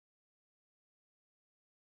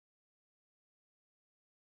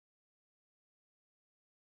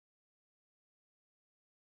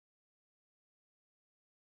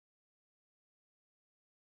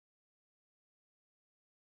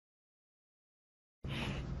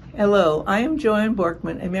Hello, I am Joanne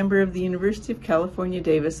Borkman, a member of the University of California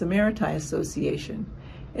Davis Emeriti Association.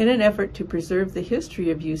 In an effort to preserve the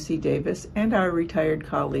history of UC Davis and our retired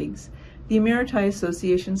colleagues, the Emeriti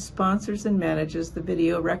Association sponsors and manages the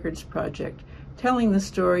Video Records Project, telling the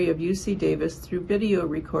story of UC Davis through video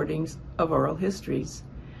recordings of oral histories.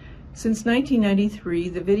 Since 1993,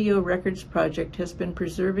 the Video Records Project has been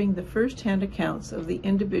preserving the first-hand accounts of the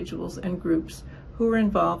individuals and groups who were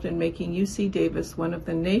involved in making UC Davis one of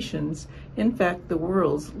the nation's, in fact the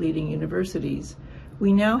world's, leading universities.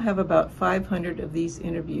 We now have about 500 of these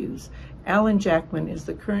interviews. Alan Jackman is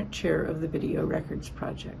the current chair of the Video Records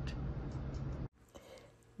Project.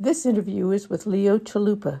 This interview is with Leo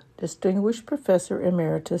Chalupa, Distinguished Professor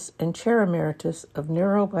Emeritus and Chair Emeritus of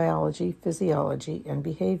Neurobiology, Physiology, and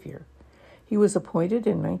Behavior. He was appointed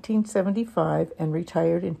in 1975 and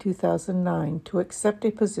retired in 2009 to accept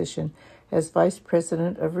a position as Vice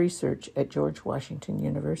President of Research at George Washington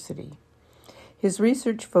University. His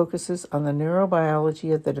research focuses on the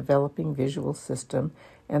neurobiology of the developing visual system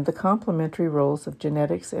and the complementary roles of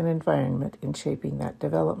genetics and environment in shaping that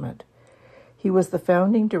development. He was the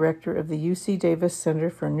founding director of the UC Davis Center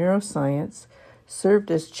for Neuroscience,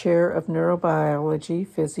 served as Chair of Neurobiology,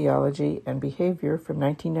 Physiology, and Behavior from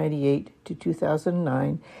 1998 to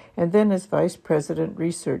 2009, and then as Vice President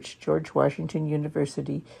Research, George Washington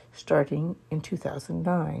University, starting in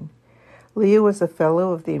 2009. Leo is a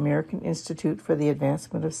Fellow of the American Institute for the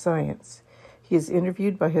Advancement of Science. He is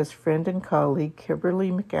interviewed by his friend and colleague,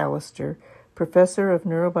 Kimberley McAllister, Professor of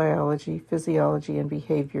Neurobiology, Physiology, and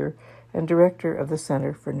Behavior, and Director of the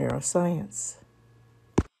Center for Neuroscience.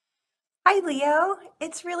 Hi, Leo.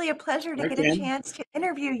 It's really a pleasure to Hi, get Jen. a chance to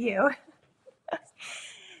interview you.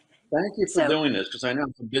 Thank you for doing this because I know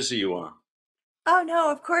how busy you are. Oh,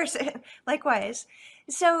 no, of course. Likewise.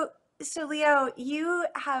 So, Leo, you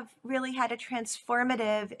have really had a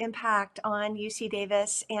transformative impact on UC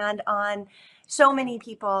Davis and on so many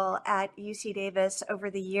people at UC Davis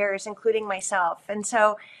over the years, including myself. And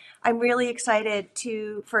so I'm really excited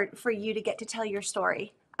for you to get to tell your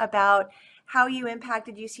story about how you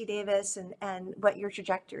impacted UC Davis and what your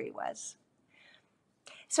trajectory was.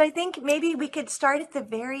 So I think maybe we could start at the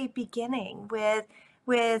very beginning with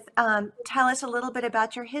tell us a little bit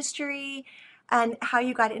about your history and how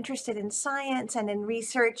you got interested in science and in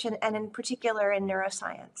research and in particular in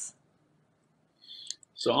neuroscience.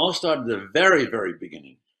 So I'll start at the very, very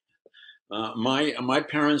beginning. My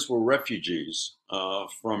parents were refugees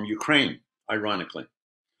from Ukraine, ironically.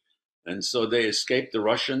 And so they escaped the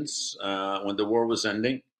Russians when the war was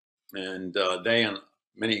ending. And they and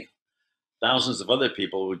many thousands of other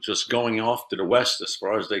people were just going off to the West as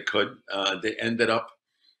far as they could. They ended up,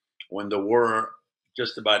 when the war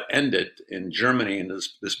just about ended, in Germany in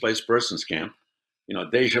this displaced persons camp. You know,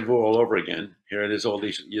 deja vu all over again. Here it is all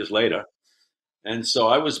these years later. And so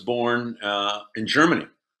I was born in Germany.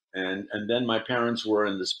 And then my parents were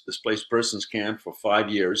in this displaced persons camp for 5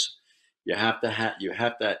 years. You have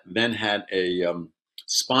to then had a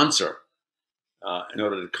sponsor in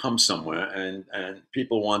order to come somewhere, and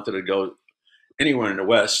people wanted to go anywhere in the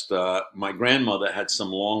West. My grandmother had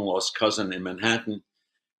some long lost cousin in Manhattan,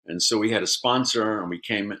 and so we had a sponsor, and we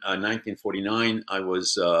came in 1949. I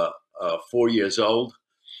was 4 years old.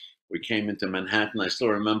 We came into Manhattan. I still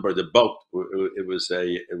remember the boat. It was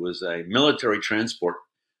a military transport.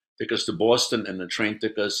 Took us to Boston, and the train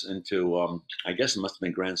took us into I guess it must have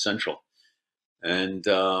been Grand Central. And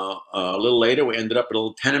a little later, we ended up at a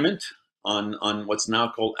little tenement on what's now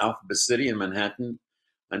called Alphabet City in Manhattan,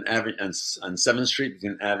 on 7th Street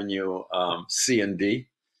between Avenue C and D,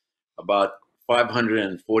 about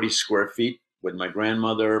 540 square feet, with my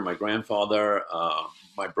grandmother, my grandfather,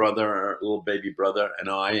 my brother, little baby brother, and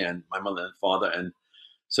I, and my mother and father. And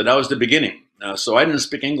so that was the beginning. So I didn't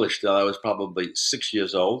speak English till I was probably 6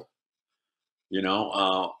 years old, you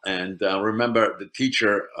know, and remember the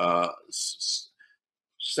teacher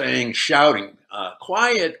shouting,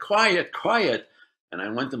 quiet, quiet, quiet. And I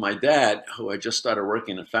went to my dad, who had just started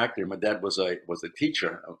working in a factory. My dad was a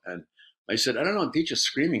teacher. And I said, I don't know, teacher's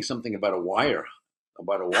screaming something about a wire, I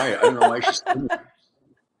don't know why she's screaming.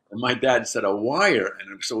 And my dad said, a wire.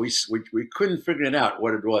 And so we couldn't figure it out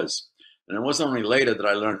what it was. And it wasn't only later that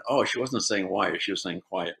I learned, oh, she wasn't saying wire, she was saying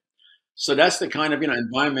quiet. So that's the kind of,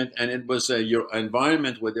 environment. And it was your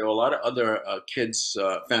environment where there were a lot of other kids,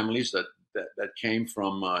 families that came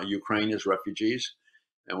from Ukraine as refugees.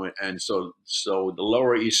 And so the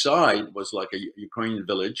Lower East Side was like a Ukrainian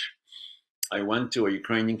village. I went to a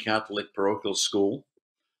Ukrainian Catholic parochial school.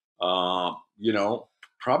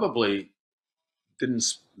 Probably didn't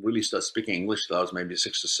really start speaking English till I was maybe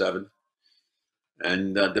 6 or 7.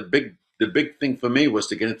 And the the big thing for me was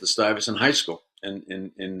to get into Stuyvesant High School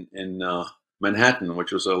in Manhattan,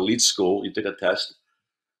 which was an elite school. You took a test,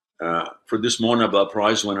 produced more Nobel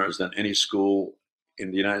Prize winners than any school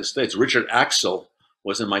in the United States. Richard Axel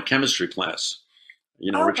was in my chemistry class.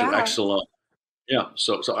 Oh, Richard wow. Axel. Yeah,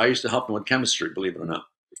 so I used to help him with chemistry, believe it or not.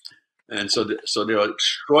 And so they were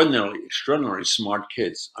extraordinarily smart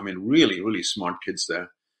kids. I mean, really, really smart kids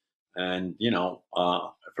there. And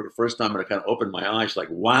for the first time, it kind of opened my eyes. Like,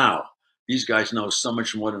 wow, these guys know so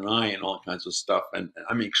much more than I, and all kinds of stuff. And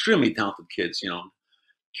I mean, extremely talented kids.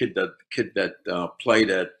 Kid that played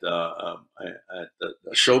at the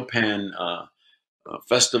Chopin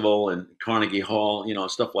festival in Carnegie Hall.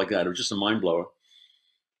 Stuff like that. It was just a mind blower.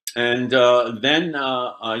 And then,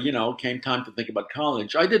 came time to think about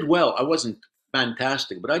college. I did well. I wasn't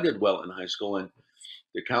fantastic, but I did well in high school. And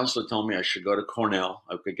the counselor told me I should go to Cornell.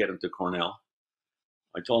 I could get into Cornell.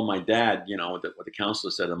 I told my dad, what the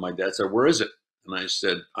counselor said. And my dad said, "Where is it?" And I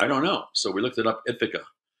said, "I don't know." So we looked it up, Ithaca.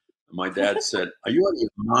 And my dad said, "Are you out of your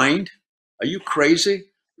mind? Are you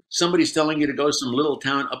crazy? Somebody's telling you to go to some little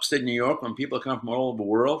town upstate New York when people come from all over the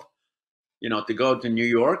world, to go to New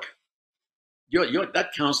York?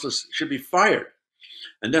 That counselor should be fired."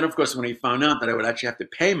 And then, of course, when he found out that I would actually have to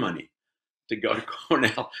pay money to go to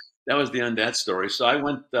Cornell, that was the end of that story. So I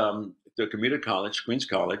went to a commuter college, Queens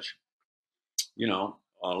College,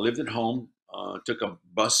 lived at home, took a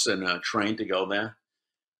bus and a train to go there.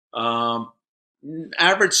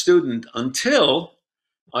 Average student until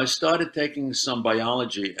I started taking some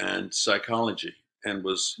biology and psychology and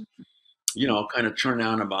was, kind of turned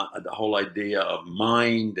on about the whole idea of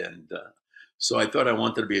mind. And so I thought I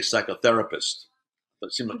wanted to be a psychotherapist.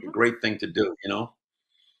 That seemed like a Mhm. great thing to do,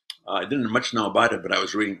 I didn't much know about it, but I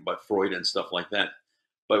was reading about Freud and stuff like that.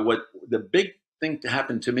 But what the big thing to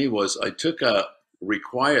happen to me was I took a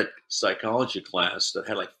required psychology class that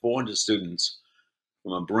had like 400 students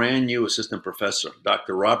from a brand new assistant professor,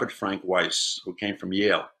 Dr. Robert Frank Weiss, who came from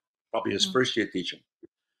Yale, probably his Mhm. first year teaching.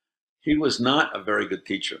 He was not a very good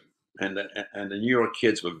teacher. And the New York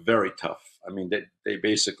kids were very tough. I mean, they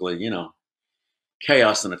basically,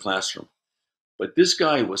 chaos in the classroom. But this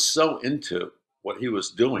guy was so into what he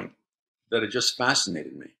was doing that it just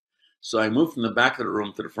fascinated me. So I moved from the back of the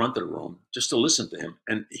room to the front of the room just to listen to him.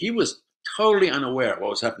 And he was totally unaware of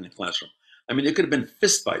what was happening in the classroom. I mean, there could have been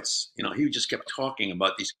fistfights. He just kept talking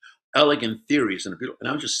about these elegant theories. And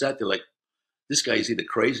I was just sat there like, this guy is either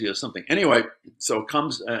crazy or something. Anyway, so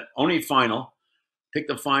comes only final. Take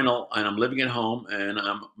the final, and I'm living at home. And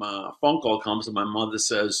a phone call comes, and my mother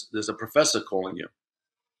says, "There's a professor calling you."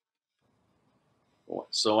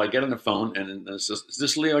 So I get on the phone, and it says, "Is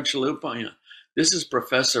this Leo Chalupa?" "This is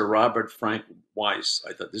Professor Robert Frank Weiss."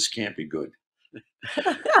 I thought, this can't be good.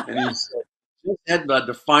 And he said, "Just had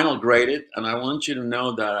the final graded, and I want you to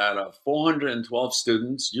know that out of 412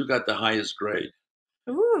 students, you got the highest grade."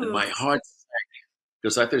 And Ooh. my heart sank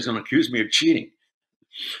because I thought he was going to accuse me of cheating,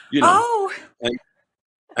 you know. Oh. And,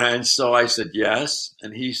 and so I said, yes.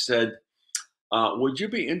 And he said, "Would you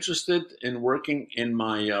be interested in working in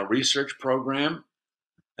my research program?"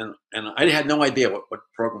 And I had no idea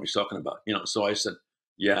what program he's talking about, So I said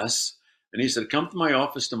yes, and he said, "Come to my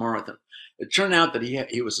office tomorrow." It turned out that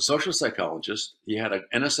he was a social psychologist. He had an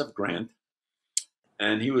NSF grant,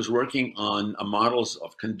 and he was working on models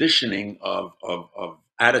of conditioning of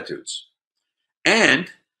attitudes,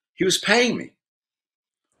 and he was paying me.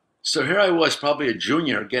 So here I was, probably a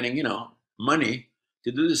junior, getting money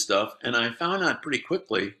to do this stuff, and I found out pretty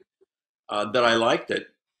quickly that I liked it.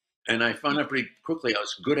 And I found out pretty quickly I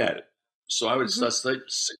was good at it. So I would Mhm.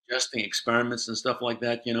 start suggesting experiments and stuff like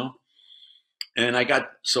that. And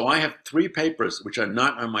so I have 3 papers, which are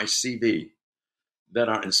not on my CV, that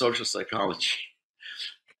are in social psychology.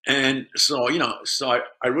 And so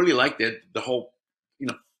I really liked it, the whole,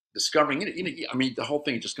 discovering it. I mean, the whole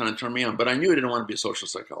thing just kind of turned me on, but I knew I didn't want to be a social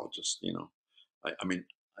psychologist. I mean,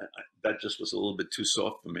 that just was a little bit too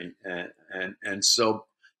soft for me. And so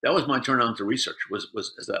that was my turn on to research,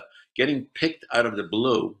 was as a getting picked out of the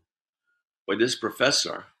blue by this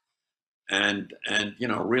professor, and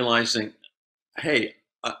realizing, hey,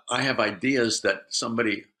 I have ideas that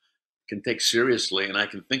somebody can take seriously, and I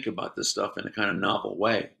can think about this stuff in a kind of novel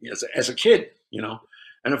way as a kid.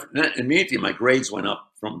 And immediately my grades went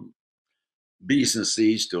up from B's and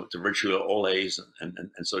C's to virtually all A's, and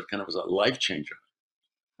so it kind of was a life changer.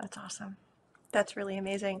 That's awesome. That's really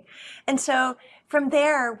amazing. And so from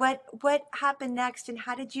there, what happened next, and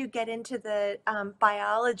how did you get into the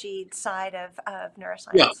biology side of Yeah.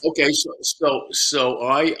 neuroscience? Okay. So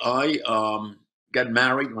I got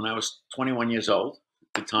married when I was 21 years old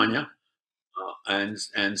to Mhm. Tanya.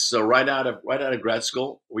 And so right out of grad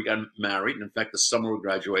school, we got married. In fact, the summer we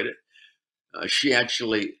graduated, she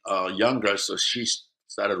actually younger, so she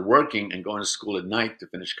started working and going to school at night to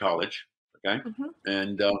finish college. Okay, Mm-hmm.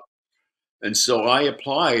 and and so I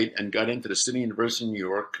applied and got into the City University of New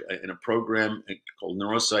York in a program called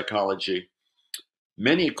neuropsychology.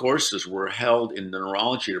 Many courses were held in the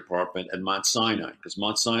neurology department at Mount Sinai, because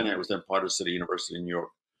Mount Sinai was then part of City University in New York,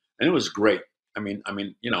 and it was great.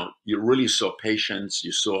 You really saw patients.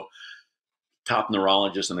 You saw top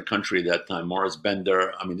neurologists in the country at that time, Morris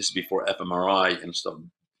Bender. I mean, this is before fMRI and stuff.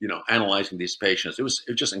 Analyzing these patients, it was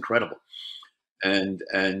just incredible. And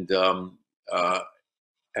and um, uh,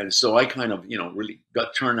 and so I kind of really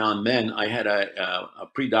got turned on. Then I had a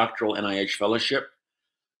pre-doctoral NIH fellowship.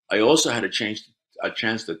 I also had a chance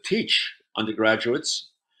to teach undergraduates,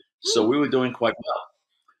 so we were doing quite well.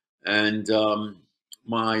 And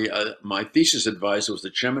my thesis advisor was the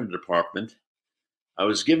chairman of the department. I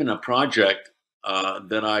was given a project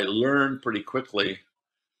that I learned pretty quickly,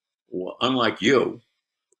 unlike you,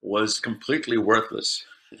 was completely worthless.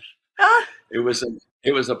 Ah, It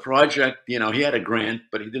was a project. He had a grant,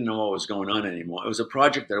 but he didn't know what was going on anymore. It was a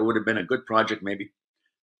project that would have been a good project maybe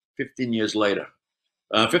 15 years later,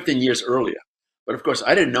 15 years earlier. But of course,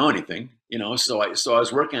 I didn't know anything, So I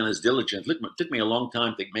was working on this diligently. It took me a long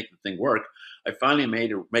time to make the thing work. I finally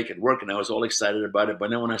make it work, and I was all excited about it. But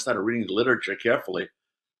then when I started reading the literature carefully,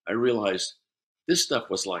 I realized this stuff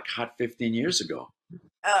was like hot 15 years ago,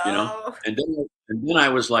 you know. oh, And then I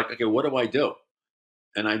was like, okay, what do I do?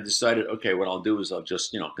 And I decided, okay, what I'll do is I'll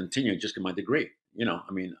just continue, just get my degree.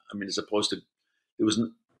 As opposed to it was.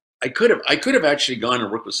 I could have actually gone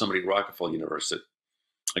and worked with somebody at Rockefeller University,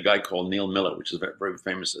 a guy called Neil Miller, which is very, very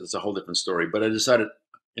famous. It's a whole different story. But I decided,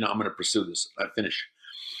 I'm going to pursue this. I finished.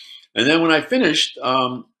 And then when I finished,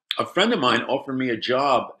 a friend of mine offered me a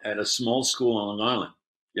job at a small school on Long Island,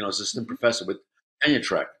 assistant professor with tenure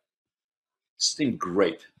track. Seemed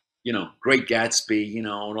great, Great Gatsby, and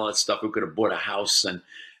all that stuff. We could have bought a house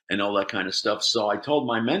and all that kind of stuff. So I told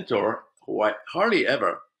my mentor, who I hardly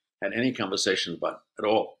ever had any conversations about at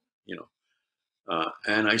all,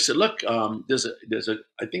 and I said, look, I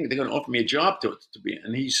think they're going to offer me a job to be.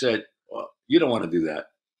 And he said, well, you don't want to do that.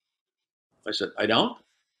 I said, I don't.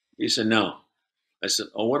 He said, no. I said,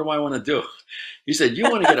 oh, what do I want to do? He said, you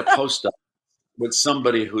want to get a postdoc with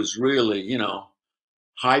somebody who's really,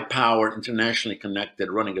 high powered, internationally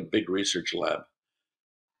connected, running a big research lab.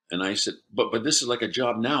 And I said, but this is like a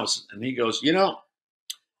job now. And he goes,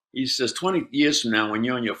 he says, 20 years from now, when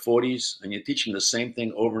you're in your 40s and you're teaching the same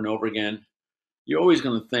thing over and over again, you're always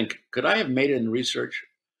going to think, could I have made it in research?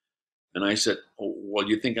 And I said, oh, well,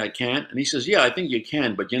 you think I can? And he says, yeah, I think you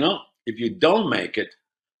can. But if you don't make it,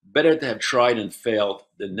 better to have tried and failed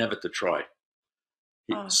than never to try.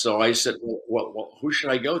 oh. So I said, well, who should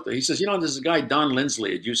I go to? He says, there's a guy, Don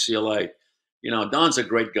Lindsley at UCLA. Don's a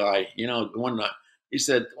great guy. He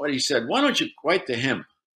said, why don't you write to him?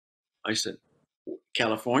 I said,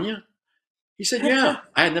 California? He said, yeah.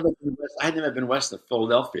 I had never been west of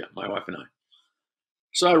Philadelphia, my wife and I.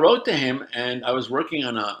 So I wrote to him, and I was working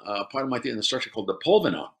on a part of my thesis in the structure called the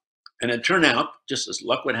Pulvinar. And it turned out, just as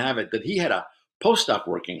luck would have it, that he had a postdoc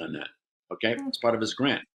working on that. Okay, it's part of his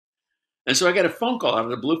grant. And so I got a phone call out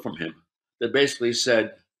of the blue from him that basically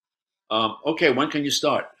said, okay, when can you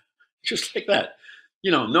start? Just like that.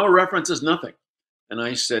 No references, nothing. And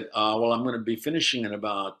I said, well, I'm going to be finishing in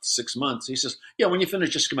about 6 months. He says, yeah, when you finish,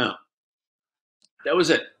 just come out. That was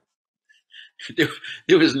it.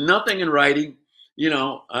 There was nothing in writing.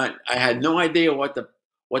 I had no idea what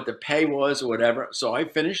the pay was or whatever. So I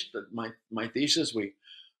finished my thesis.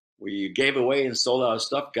 We gave away and sold our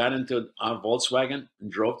stuff, got into our Volkswagen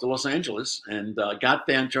and drove to Los Angeles, and got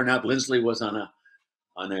there. And turned out Lindsley was on a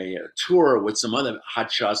tour with some other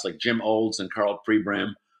hotshots like Jim Olds and Carl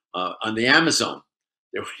Prebram on the Amazon.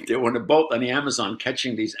 They were in a boat on the Amazon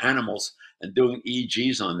catching these animals and doing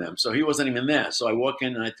EEGs on them. So he wasn't even there. So I walk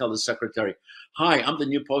in and I tell the secretary, hi, I'm the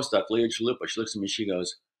new postdoc, Leo Chalupa. She looks at me, she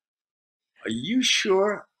goes, are you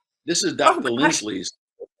sure this is Oh Dr. gosh. Lindsley's?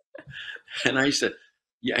 And I said,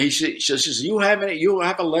 yeah. She says, you have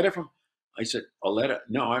a letter from? I said, a letter?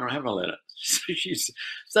 No, I don't have a letter. She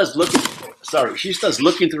starts looking. Sorry, she starts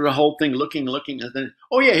looking through the whole thing, looking, and then,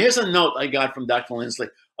 oh yeah, here's a note I got from Dr. Lindsley.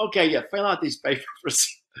 Okay, yeah, fill out these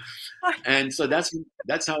papers. And so that's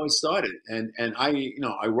how it started. And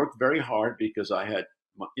I worked very hard because I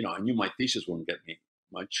knew my thesis wouldn't get me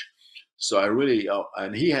much. So I really,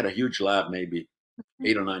 and he had a huge lab, maybe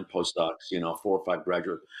 8 or 9 postdocs, 4 or 5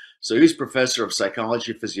 graduates. So he was professor of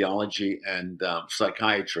psychology, physiology, and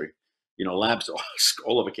psychiatry, labs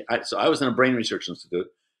all over. So I was in a brain research institute,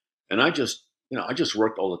 and I just I just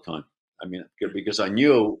worked all the time. I mean, because I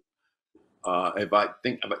knew if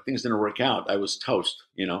things didn't work out, I was toast.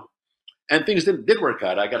 And things did work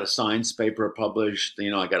out. I got a science paper published.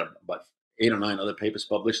 I got about 8 or 9 other papers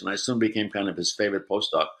published, and I soon became kind of his favorite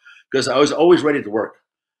postdoc because I was always ready to work.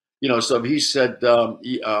 So if he said,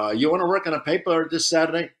 "You want to work on a paper this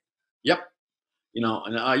Saturday?" Yep.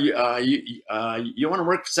 And you want to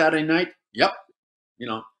work Saturday night? Yep.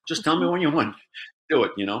 Just tell me when you want. Do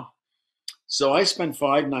it. So I spent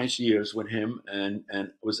 5 nice years with him, and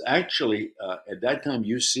was actually at that time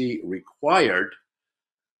UC required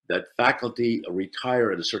that faculty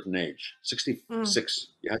retire at a certain age, 66.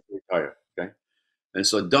 You have to retire. Okay. And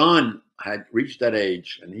so Don had reached that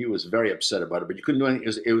age, and he was very upset about it. But you couldn't do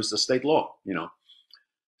anything. It was the state law.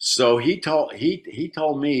 So he told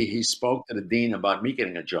me he spoke to the dean about me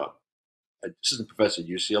getting a job, assistant professor at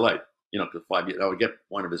UCLA. For 5 years I would get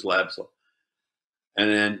one of his labs. And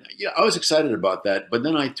then I was excited about that. But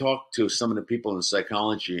then I talked to some of the people in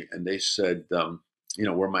psychology, and they said,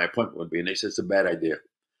 where my appointment would be, and they said it's a bad idea.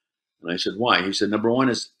 And I said, why? He said, number one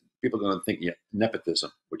is people are going to think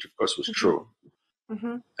nepotism, which of course was true.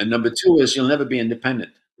 Mm-hmm. And number two is you'll never be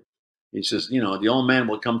independent. He says, the old man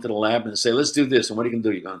will come to the lab and say, let's do this. And what are you going to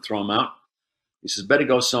do? You're going to throw him out? He says, better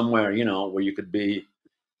go somewhere, where you could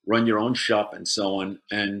run your own shop and so on.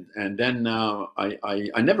 And then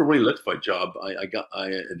I never really looked for a job. I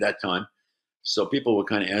at that time. So people were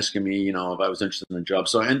kind of asking me, if I was interested in a job.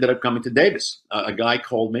 So I ended up coming to Davis. A guy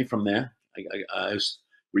called me from there. I was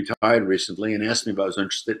retired recently and asked me if I was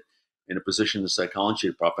interested in a position in the psychology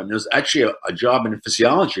department. And there was actually a job in the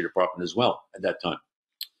physiology department as well at that time.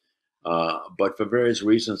 But for various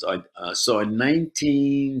reasons, so in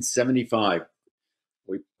 1975,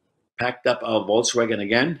 we packed up our Volkswagen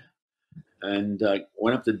again and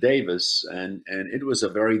went up to Davis, and it was a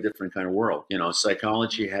very different kind of world.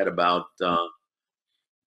 Psychology had about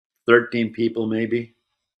 13 people, maybe,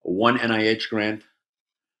 1 NIH grant.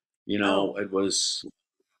 It was,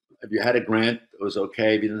 if you had a grant, it was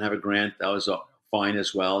okay. If you didn't have a grant, that was fine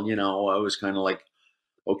as well. I was kind of like,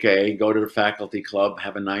 okay, go to the faculty club,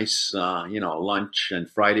 have a nice, lunch. And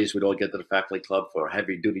Fridays we'd all get to the faculty club for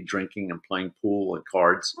heavy duty drinking and playing pool and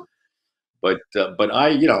cards. But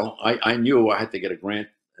I knew I had to get a grant,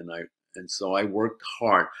 and so I worked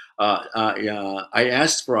hard. I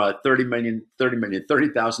asked for a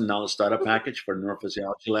 $30,000 startup package for the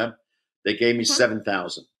neurophysiology lab. They gave me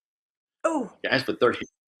 7,000. Oh, I asked for 30,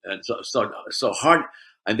 and so hard.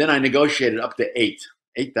 And then I negotiated up to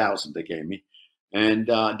 8,000. They gave me. And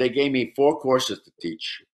they gave me 4 courses to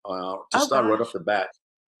teach to start right off the bat,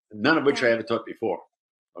 none of which I ever taught before.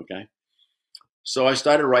 Okay. So I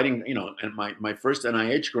started writing, and my first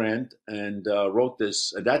NIH grant, and wrote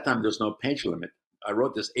this. At that time, there's no page limit. I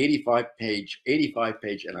wrote this 85-page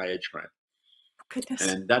NIH grant. Goodness.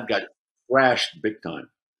 And that got crashed big time.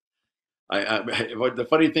 The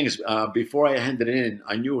funny thing is, before I handed it in,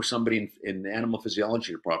 I knew somebody in the animal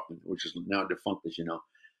physiology department, which is now defunct, as you know.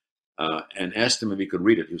 And asked him if he could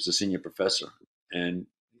read it. He was a senior professor. And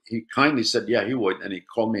he kindly said, yeah, he would. And he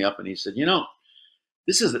called me up and he said,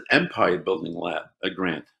 this is an empire building lab, a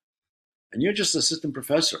grant. And you're just assistant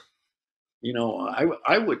professor.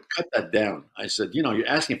 I would cut that down. I said, you're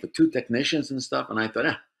asking for 2 technicians and stuff. And I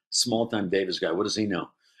thought, small time Davis guy, what does he know?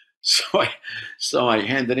 So I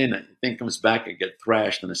handed in, the thing comes back, I get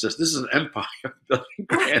thrashed. And it says, this is an empire building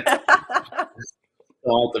grant. So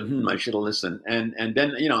I thought, I should have listened. And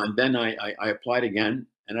then, I applied again,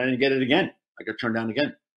 and I didn't get it again. I got turned down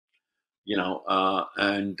again.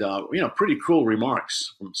 Pretty cruel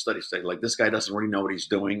remarks from study state, like this guy doesn't really know what he's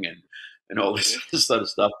doing, and all this sort of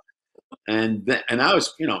stuff. And I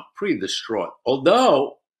was, pretty distraught.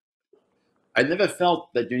 Although I never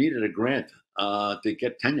felt that you needed a grant to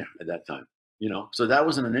get tenure at that time. So that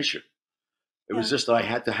wasn't an issue. It was just that I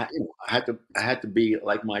had to be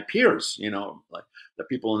like my peers, like the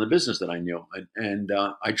people in the business that I knew. And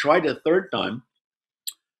I tried a third time,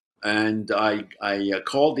 and I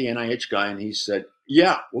called the NIH guy, and he said,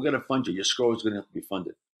 "Yeah, we're going to fund you. Your score is going to have to be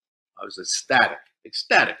funded." I was ecstatic.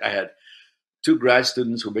 I had 2 grad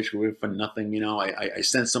students who basically were for nothing. I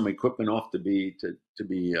sent some equipment off to be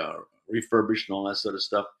refurbished and all that sort of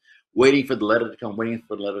stuff. Waiting for the letter to come.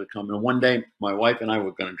 And one day, my wife and I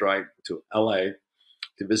were going to drive to LA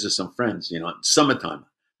to visit some friends, summertime,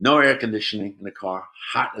 no air conditioning in the car,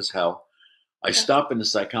 hot as hell. I stop in the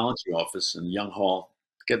psychology office in Young Hall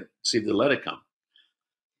to see the letter come.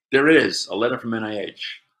 There it is, a letter from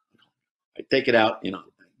NIH. I take it out,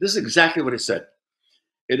 this is exactly what it said.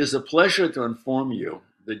 It is a pleasure to inform you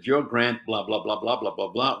that your grant, blah, blah, blah, blah, blah,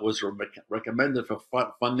 blah, blah, was recommended for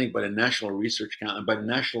funding by the National Research Council, by the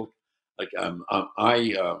National like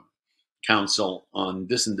I counsel on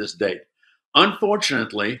this and this date.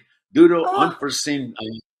 Unfortunately, due to Oh, unforeseen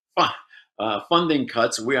funding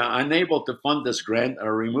cuts, we are unable to fund this grant and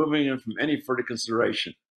are removing it from any further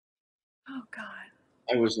consideration. oh God.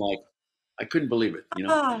 I was like, I couldn't believe it, you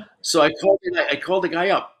know. Oh, So I called the guy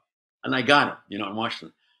up, and I got him, you know, in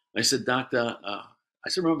Washington. I said, Doctor, I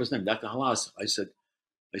still remember his name, Doctor Halas. I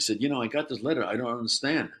said, you know, I got this letter. I don't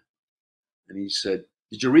understand. And he said,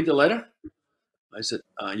 Did you read the letter? I said,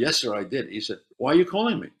 Yes, sir, I did. He said, Why are you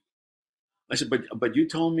calling me? I said, But you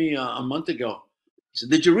told me a month ago. He said,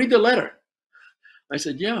 Did you read the letter? I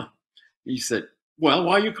said, Yeah. He said, Well,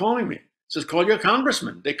 why are you calling me? He says, Call your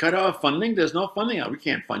congressman. They cut off funding. There's no funding. We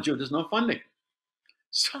can't fund you. There's no funding.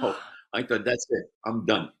 oh, So I thought, That's it. I'm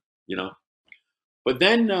done, you know. But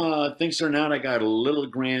then things turned out. I got a little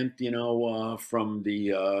grant, you know, from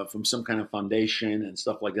some kind of foundation and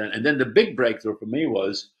stuff like that. And then the big breakthrough for me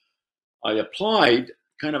was I applied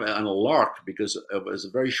kind of on a lark because it was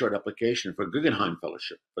a very short application for Guggenheim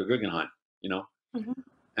Fellowship for Guggenheim, you know, mhm.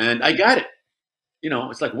 and I got it. You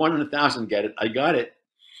know, it's like 1 in 1,000 get it. I got it,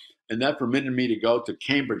 and that permitted me to go to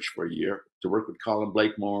Cambridge for a year to work with Colin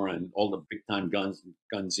Blakemore and all the big time guns,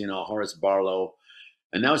 you know, Horace Barlow,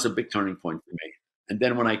 and that was a big turning point for me. And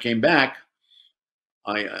then when I came back,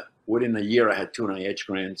 I within a year I had 2 NIH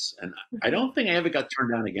grants, and I don't think I ever got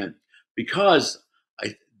turned down again because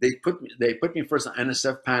they put me first on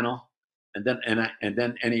NSF panel, and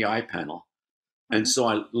then NEI panel, and Mhm. so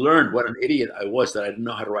I learned what an idiot I was that I didn't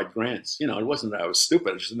know how to write grants. You know, it wasn't that I was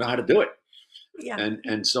stupid; I just didn't know how to do it. Yeah.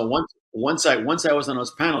 And so once I was on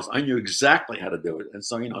those panels, I knew exactly how to do it. And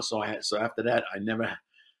so you know, so after that, I never.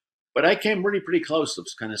 But I came really pretty close to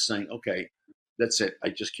kind of saying, okay, that's it. I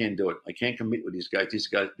just can't do it. I can't compete with these guys.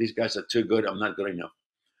 These guys are too good. I'm not good enough.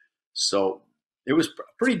 So it was a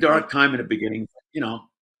pretty dark time in the beginning. You know,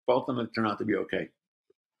 both of them turned out to be okay.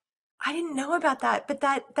 I didn't know about that, but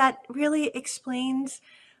that really explains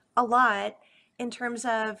a lot in terms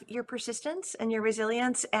of your persistence and your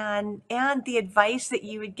resilience and the advice that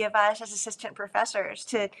you would give us as assistant professors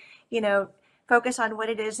to, you know, focus on what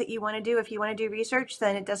it is that you want to do. If you want to do research,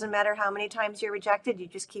 then it doesn't matter how many times you're rejected, you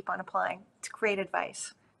just keep on applying. It's great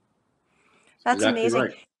advice. That's Exactly amazing.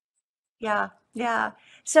 right. Yeah, yeah.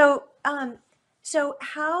 So, so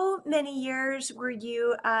how many years were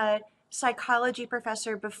you a psychology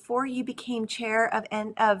professor before you became chair of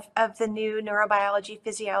the new neurobiology,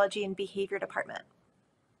 physiology, and behavior department?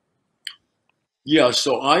 Yeah,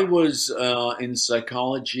 so I was in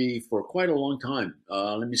psychology for quite a long time.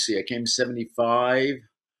 Let me see, I came 75,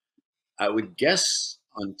 I would guess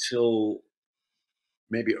until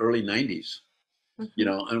maybe early 90s, you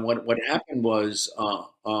Hmm. know. And what happened was,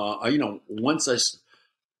 you know, once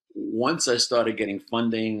I started getting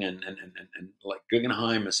funding and like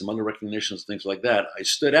Guggenheim and some other recognitions, things like that, I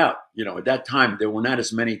stood out. You know, at that time, there were not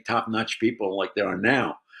as many top notch people like there are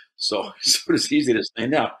now. So, so it was easy to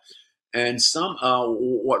stand out. And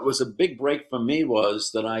what was a big break for me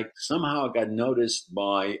was that I somehow got noticed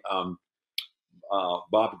by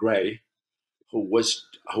Bob Gray,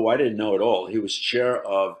 who I didn't know at all. He was chair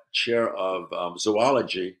of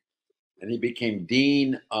zoology, and he became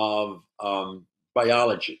dean of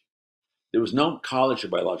biology. There was no college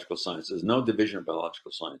of biological sciences, no division of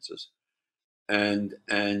biological sciences, and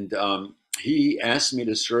he asked me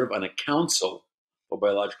to serve on a council for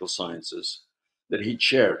biological sciences that he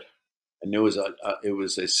chaired. And there was a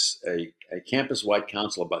campus wide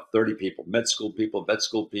council, about 30 people, med school people, vet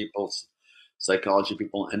school people, psychology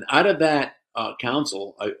people, and out of that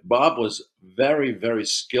council, Bob was very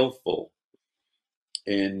skillful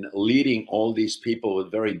in leading all these people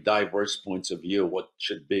with very diverse points of view, what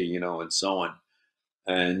should be, you know, and so on.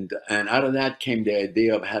 And out of that came the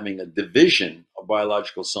idea of having a division of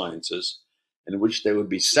biological sciences in which there would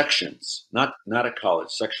be sections, not a college,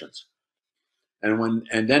 sections.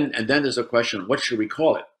 And then there's a question: what should we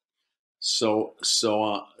call it? So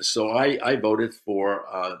I voted for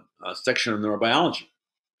a section of neurobiology.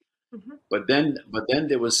 Hmm. But then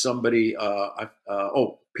there was somebody.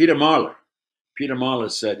 Peter Marler. Peter Marler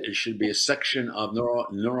said it should be a section of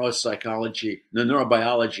neuropsychology, no,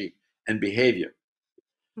 neurobiology, and behavior.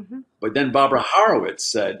 Hmm. But then Barbara Horowitz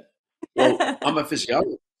said, "Well, I'm a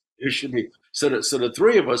physiologist. It should be." So the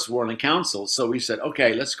three of us were on the council. So we said,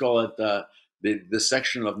 "Okay, let's call it the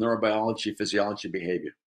section of neurobiology, physiology,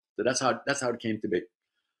 behavior." So that's how it came to be.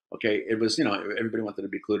 Okay, it was, you know, everybody wanted to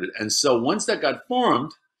be included, and so once that got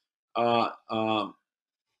formed, uh, um,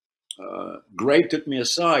 Gray took me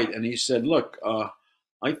aside and he said, "Look,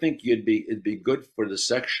 I think it'd be good for the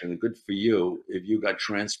section, good for you if you got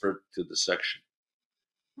transferred to the section."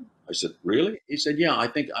 I said, really? He said, yeah, I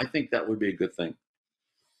think that would be a good thing.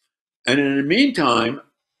 And in the meantime,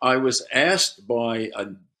 I was asked by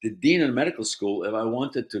the dean of medical school if I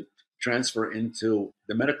wanted to transfer into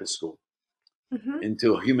the medical school, Mm-hmm.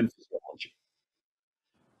 into human physiology.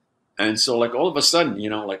 And so, like, all of a sudden,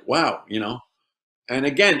 like, wow, and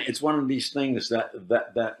again, it's one of these things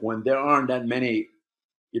that when there aren't that many,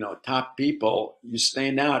 top people, you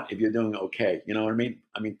stand out if you're doing okay. You know what I mean?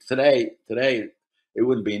 I mean, today it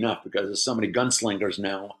wouldn't be enough because there's so many gunslingers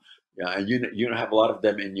now. Yeah, and you have a lot of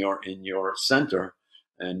them in your center,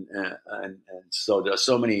 and so there's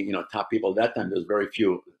so many top people. At that time, there's very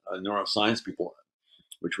few neuroscience people,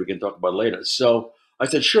 which we can talk about later. So I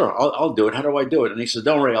said, sure, I'll do it. How do I do it? And he said,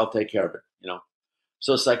 don't worry, I'll take care of it.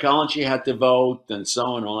 So psychology had to vote and so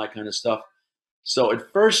on, all that kind of stuff. So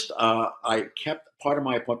at first, I kept part of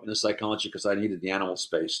my appointment in psychology because I needed the animal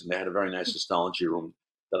space, and they had a very nice histology room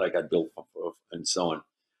that I got built of, and so on.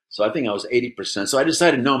 So I think I was 80%. So I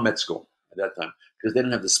decided no med school at that time because they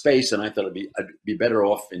didn't have the space, and I thought I'd be better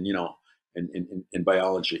off in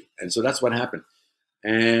biology. And so that's what happened.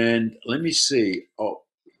 And let me see. Oh,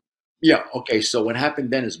 yeah. Okay. So what happened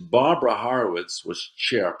then is Barbara Horowitz was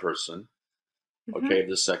chairperson, Mm-hmm. okay, of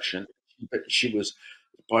this section. She was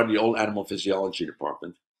part of the old animal physiology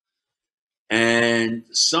department. And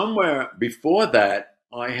somewhere before that,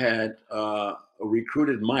 I had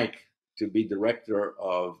recruited Mike to be director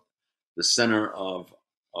of the Center of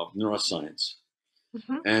Neuroscience.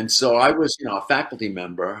 Mm-hmm. And so I was, a faculty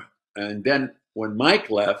member. And then when Mike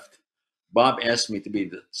left, Bob asked me to be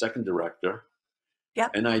the second director,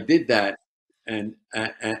 Yep. and I did that. And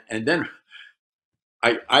then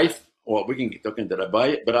well, we can get into that,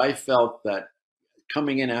 but I felt that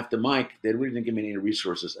coming in after Mike, they really didn't give me any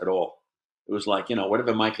resources at all. It was like,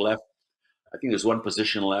 whatever Mike left, I think there's one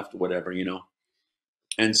position left, whatever.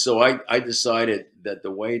 And so I decided that the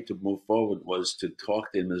way to move forward was to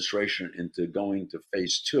talk the administration into going to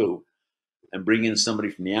phase 2 and bring in somebody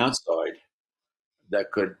from the outside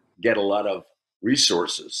that could get a lot of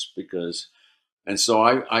resources and so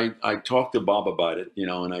I talked to Bob about it,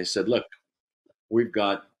 and I said, look, we've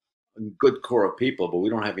got a good core of people, but we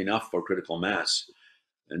don't have enough for critical mass.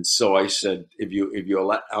 And so I said, if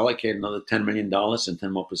you allocate another $10 million and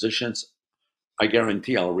 10 more positions, I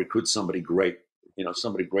guarantee I'll recruit somebody great.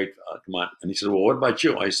 Somebody great. Come on. And he said, well, what about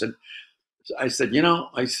you? I said,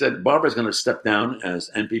 Barbara's going to step down as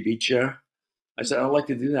NPB chair. I said, I'd like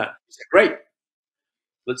to do that. He said, great,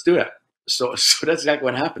 let's do that. So that's exactly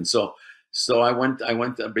what happened. So I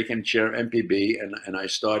became chair of NPB, and I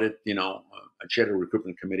started, I chaired a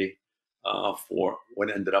recruitment committee for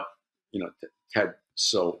what ended up, TED.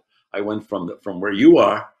 So I went from where you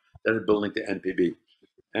are, that building, to NPB,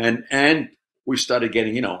 and we started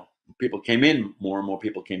getting, people came in, more and more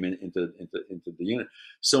people came in into the unit.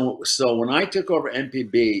 So when I took over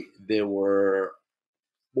NPB, there were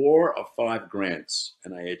 4 or 5 grants,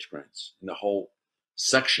 NIH grants, in the whole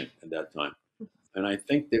section at that time, and I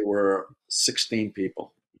think there were 16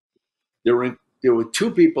 people. There were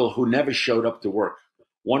 2 people who never showed up to work.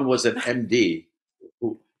 One was an MD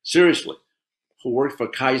who, seriously, who worked for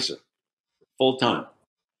Kaiser full time.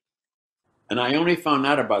 And I only found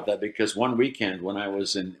out about that because one weekend when I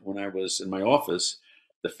was in my office,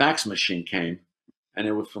 the fax machine came, and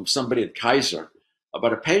it was from somebody at Kaiser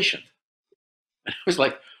about a patient. And I was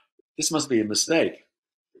like, this must be a mistake.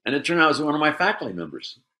 And it turned out it was one of my faculty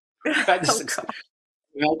members. In fact, Oh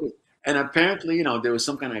God. and apparently, there was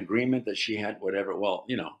some kind of agreement that she had, whatever. Well,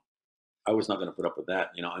 I was not going to put up with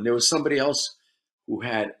that, And there was somebody else who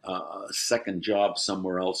had a second job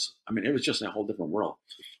somewhere else. I mean, it was just a whole different world,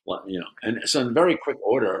 And so, in very quick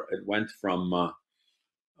order, it went from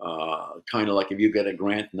kind of like if you get a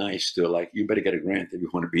grant, nice, to like you better get a grant if you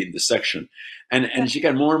want to be in the section, and she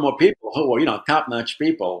got more and more people who were top notch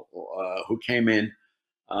people who came in.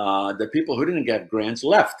 The people who didn't get grants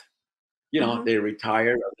left. Mm-hmm. They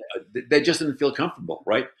retired. They just didn't feel comfortable,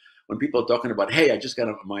 right? When people are talking about, hey, I just got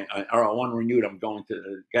my R1 renewed, I'm going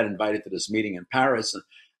to get invited to this meeting in Paris. And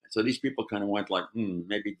so these people kind of went like,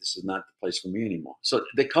 maybe this is not the place for me anymore. So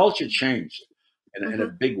the culture changed in a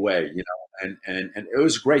Mm-hmm. big way, and it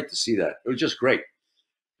was great to see that. It was just great.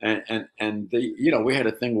 And we had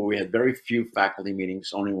a thing where we had very few faculty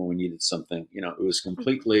meetings, only when we needed something. It was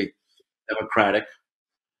completely democratic.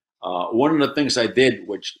 One of the things I did,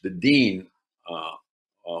 which the dean,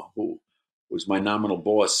 who was my nominal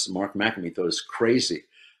boss, Mark McAmey, thought was crazy.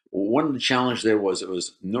 One of the challenges there was it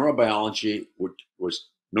was neurobiology, which was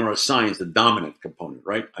neuroscience, the dominant component,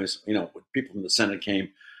 right? People from the Senate came,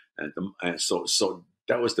 and so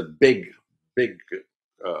that was the big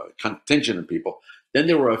contingent of people. Then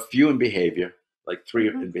there were a few in behavior, like 3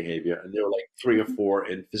 in behavior, and there were like 3 or 4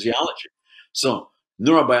 in physiology. So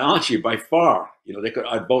neurobiology, by far,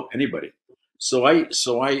 I'd vote anybody. So I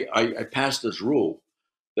passed this rule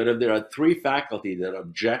that if there are 3 faculty that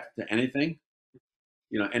object to anything,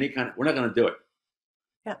 any kind of, we're not going to do it.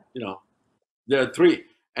 Yeah. There are 3.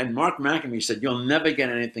 And Mark McAfee said, you'll never get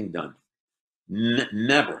anything done.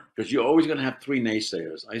 Never. Because you're always going to have 3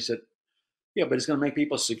 naysayers. I said, yeah, but it's going to make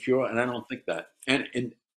people secure. And I don't think that. And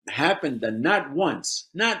it happened that not once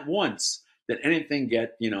did anything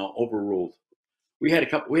get, overruled. We had a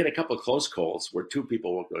couple of close calls where 2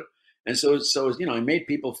 people were good. And so it made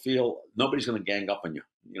people feel nobody's going to gang up on you.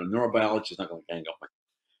 Neurobiology is not going to gang up on you.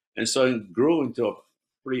 And so it grew into a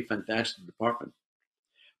pretty fantastic department.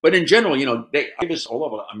 But in general, they give us all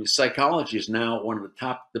over. I mean, psychology is now one of the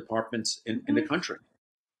top departments in the country.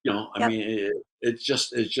 I mean, it's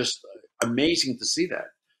just amazing to see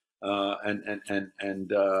that. And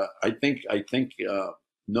I think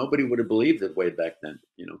nobody would have believed it way back then.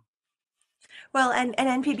 Well, and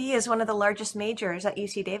NPB is one of the largest majors at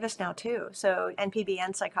UC Davis now too. So NPB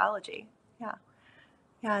and psychology. Yeah.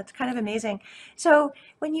 Yeah, it's kind of amazing. So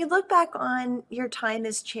when you look back on your time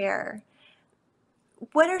as chair,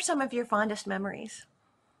 what are some of your fondest memories?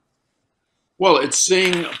 Well, it's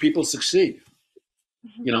seeing people succeed.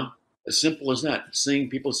 As simple as that. Seeing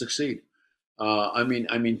people succeed. I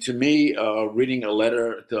mean, to me, reading a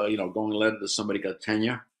letter to going a letter to somebody got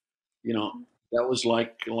tenure. That was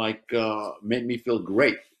like made me feel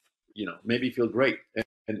great. Made me feel great,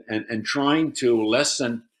 and trying to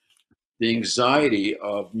lessen the anxiety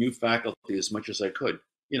of new faculty as much as I could.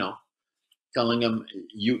 Telling them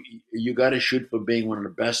you got to shoot for being one of the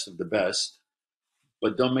best of the best,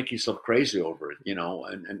 but don't make yourself crazy over it. And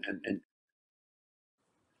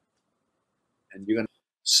you're gonna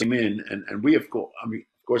come in, and we of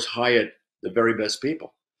course hired the very best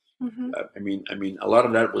people. I mean, a lot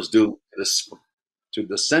of that was due to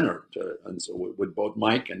the center, and so with both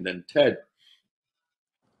Mike and then Ted,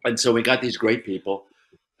 and so we got these great people,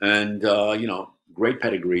 and great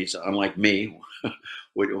pedigrees, unlike me,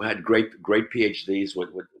 who had great PhDs, with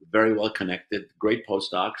very well connected, great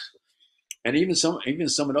postdocs, and even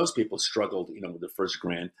some of those people struggled, with the first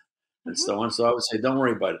grant and so on. So I would say, don't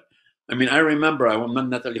worry about it. I mean, I remember, I'm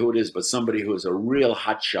not telling you who it is, but somebody who was a real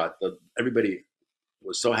hot shot that everybody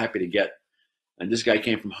was so happy to get, and this guy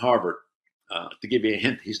came from Harvard. To give you a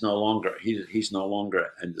hint, he's no longer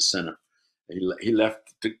in the center. He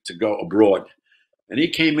left to go abroad, and he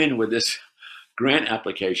came in with this grant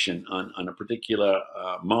application on a particular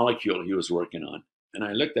molecule he was working on. And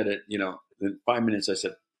I looked at it, in 5 minutes, I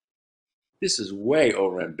said, this is way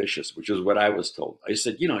over ambitious, which is what I was told. I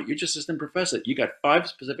said, you're just assistant professor. You got 5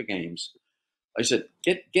 specific aims. I said,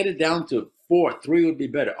 get it down to 4. 3 would be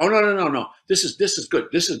better. Oh, no. This is good.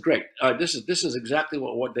 This is great. This is exactly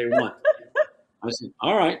what they want. I said,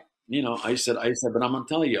 all right. I said, but I'm going to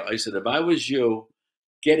tell you, I said, if I was you,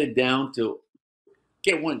 get it down to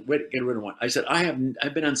get rid of one. I said,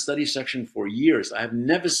 I've been on study section for years. I have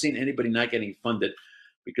never seen anybody not getting funded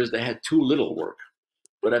because they had too little work.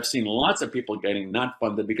 But I've seen lots of people getting not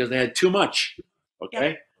funded because they had too much. Okay?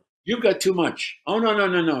 Yep. You've got too much. Oh,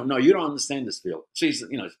 no. You don't understand this field. So he said,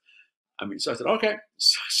 so I said, okay.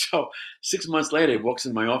 So 6 months later, he walks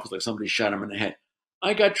in my office like somebody shot him in the head.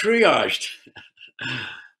 I got triaged.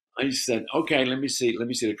 I said, okay, let me see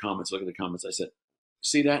the comments. Look at the comments. I said,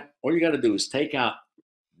 see that? All you got to do is take out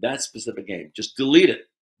that specific game. Just delete it.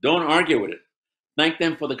 Don't argue with it. Thank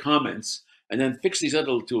them for the comments, and then fix these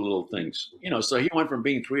other 2 little things. So he went from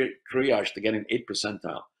being triaged to getting 8th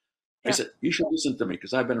percentile. Yeah. I said, you should listen to me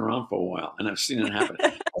because I've been around for a while and I've seen it happen.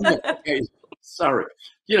 Okay, sorry.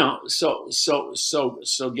 So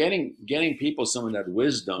getting people some of that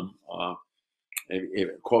wisdom,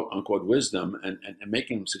 quote unquote wisdom, and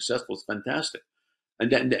making them successful is fantastic.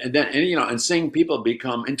 And seeing people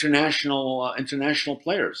become international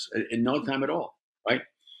players in no time at all, right?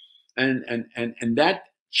 And that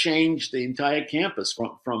changed the entire campus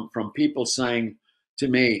from people saying to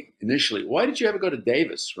me initially, why did you ever go to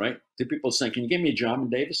Davis, right? To people saying, can you give me a job in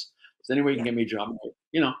Davis? Is there any way you can give me a job?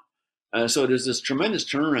 So there's this tremendous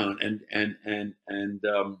turnaround, and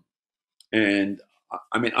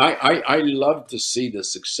I mean, I love to see the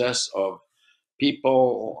success of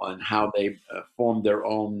people and how they form their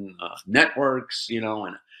own networks,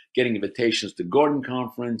 and getting invitations to Gordon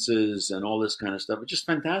conferences and all this kind of stuff. It's just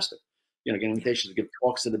fantastic. Getting invitations to give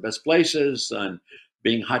talks to the best places and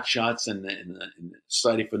being hot shots in the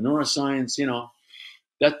Society for Neuroscience.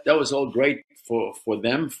 That was all great for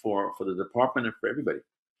them, for the department, and for everybody.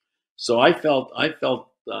 So I felt,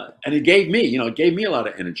 and it gave me a lot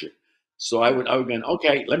of energy. So I would go,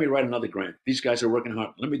 okay, let me write another grant. These guys are working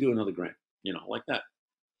hard. Let me do another grant, like that.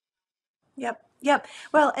 Yep. Yep.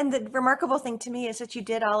 Well, and the remarkable thing to me is that you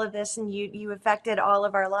did all of this and you affected all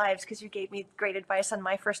of our lives because you gave me great advice on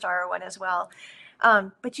my first R01 as well.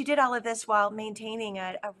 But you did all of this while maintaining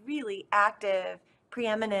a really active,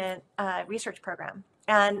 preeminent research program.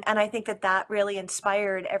 And I think that really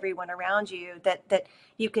inspired everyone around you that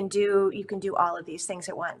you can do all of these things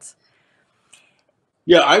at once.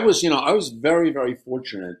 Yeah, I was very, very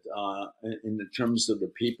fortunate in the terms of the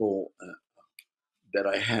people that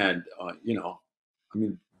I had. I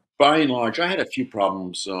mean, by and large, I had a few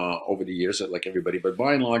problems over the years, like everybody, but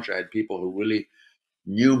by and large, I had people who really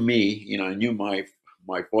knew me, knew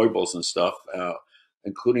my foibles and stuff,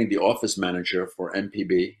 including the office manager for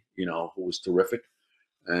MPB, who was terrific,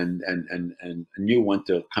 and knew when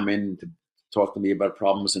to come in to talk to me about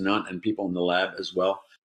problems and people in the lab as well.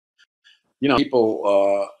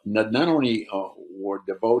 People not only were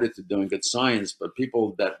devoted to doing good science, but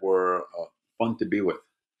people that were fun to be with.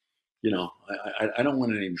 I don't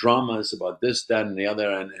want any dramas about this, that, and the other,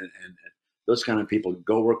 and those kind of people.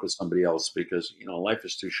 Go work with somebody else because life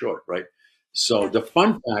is too short, right? So Yeah. the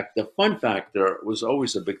fun factor was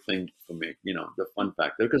always a big thing for me. The fun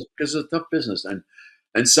factor because it's a tough business, and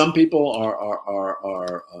some people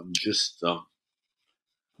are just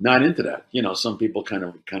not into that. Some people kind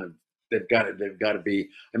of they've got to be.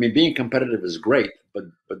 I mean, being competitive is great,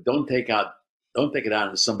 but don't take it out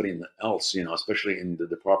on somebody else. Especially in the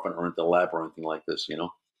department or in the lab or anything like this. Yeah,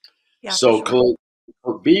 for So sure.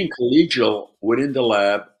 being collegial within the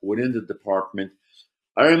lab, within the department.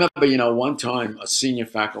 I remember, one time a senior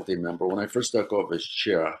faculty member, when I first took over as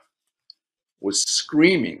chair, was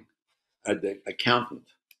screaming at the accountant.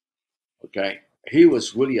 Okay, he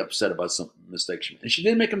was really upset about some mistake and she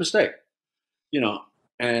didn't make a mistake. you know,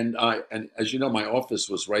 and as you know, my office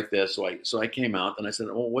was right there. So I came out and I said,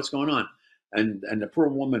 "Well, what's going on?" And the poor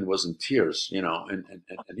woman was in tears, and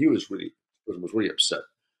he was really upset.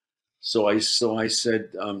 So I said,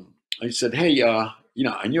 "Hey, I knew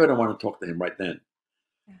I didn't want to talk to him right then.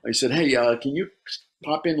 I said, "Hey, can you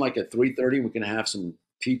pop in like at 3:30? We can have some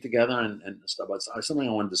tea together and stuff. It's something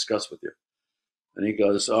I want to discuss with you." And he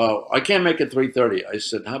goes, "Oh, I can't make it 3:30." I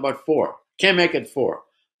said, "How about 4?" "Can't make it 4."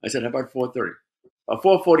 I said, "How about 4:30?"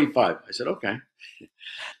 4:45. I said, "Okay."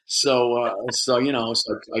 So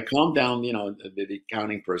I calmed down, the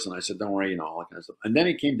accounting person. I said, "Don't worry, all that kind of stuff." And then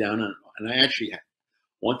he came down and I actually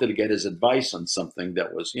wanted to get his advice on something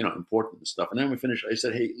that was, important and stuff. And then we finished. I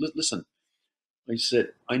said, "Hey, listen," I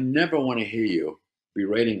said, "I never want to hear you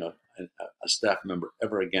berating a staff member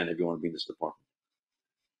ever again if you want to be in this department."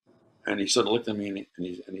 And he sort of looked at me and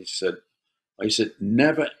he said, I said,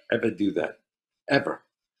 "Never ever do that, ever."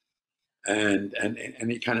 And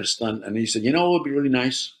he kind of stunned, and he said, "What would be really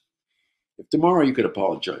nice if tomorrow you could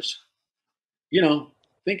apologize. You know,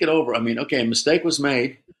 think it over. I mean, okay, a mistake was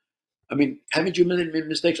made. I mean, haven't you made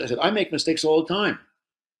mistakes?" I said, "I make mistakes all the time.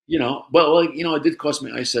 It did cost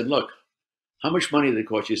me." I said, "Look, how much money did it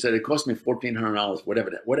cost you?" He said, "It cost me $1,400,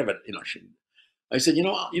 whatever." I said, you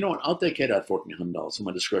know what? I'll take care of that $1,400 in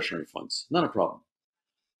my discretionary funds. Not a problem."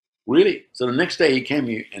 Really? So the next day he came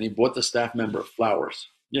here and he bought the staff member flowers.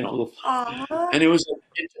 Aw.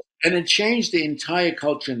 And it changed the entire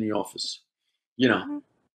culture in the office. You know, Mhm.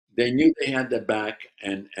 they knew they had their back,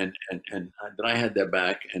 and that I had their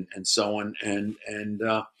back, and so on. And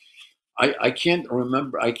I can't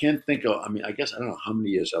remember. I can't think of. I mean, I guess I don't know how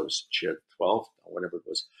many years I was chair, 12 or whatever it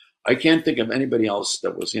was. I can't think of anybody else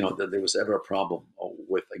that was, that there was ever a problem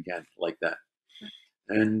with again like that.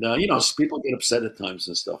 And people get upset at times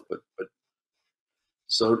and stuff, but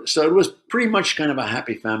so it was pretty much kind of a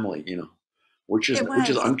happy family, It which is was.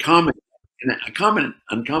 uncommon,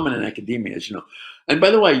 uncommon in academia, as you know. And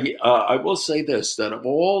by the way, I will say this: that of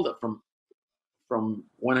all from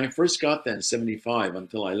when I first got there in '75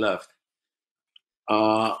 until I left,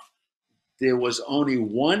 uh, there was only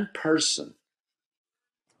one person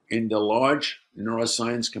in the large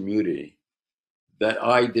neuroscience community that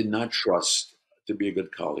I did not trust to be a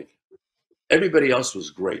good colleague. Everybody else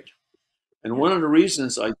was great. And Yeah. one of the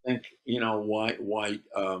reasons I think,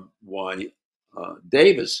 why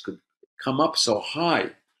Davis could come up so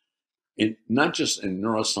high in not just in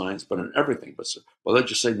neuroscience but in everything. But well, let's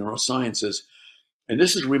just say neurosciences, and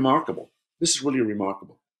this is remarkable. This is really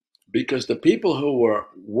remarkable because the people who were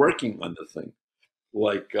working on the thing,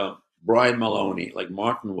 like Brian Maloney, like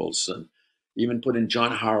Martin Wilson, even put in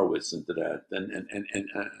John Horowitz into that, and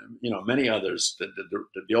many others,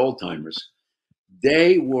 the old timers.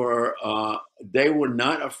 They were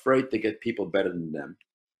not afraid to get people better than them,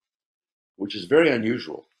 which is very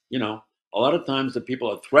unusual. A lot of times the people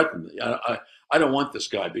are threatened. I don't want this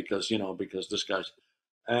guy because because this guy's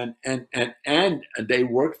and they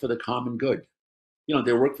work for the common good.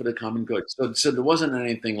 They work for the common good. So there wasn't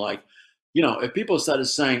anything like, if people started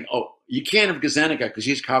saying, "Oh, you can't have Gazzaniga because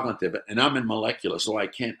he's cognitive and I'm in molecular, so I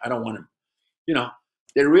can't. I don't want him." You know,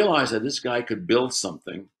 they realized that this guy could build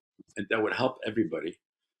something that would help everybody,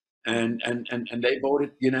 and they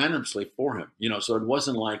voted unanimously for him. So it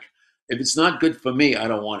wasn't like, if it's not good for me, I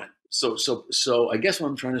don't want it. So I guess what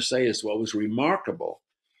I'm trying to say is, what was remarkable,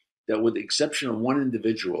 that with the exception of one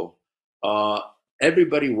individual, uh,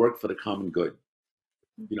 everybody worked for the common good.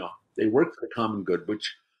 They worked for the common good,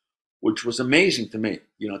 which was amazing to me.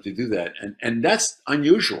 To do that, and that's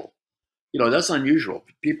unusual. That's unusual.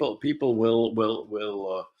 People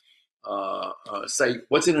will say,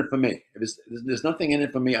 "What's in it for me?" If there's nothing in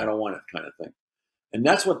it for me, I don't want it, kind of thing. And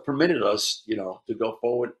that's what permitted us, to go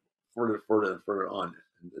forward further on,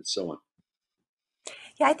 and so on.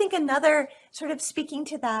 Yeah, I think another sort of speaking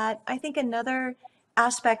to that, I think another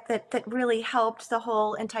aspect that really helped the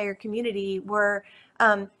whole entire community were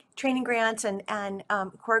training grants and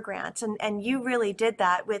core grants. And you really did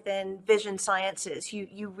that within Vision Sciences.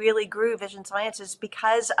 You really grew Vision Sciences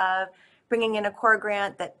because of bringing in a core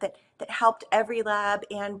grant that helped every lab,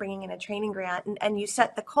 and bringing in a training grant. And you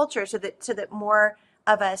set the culture so that more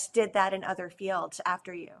of us did that in other fields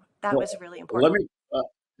after you. That Well, was really let important.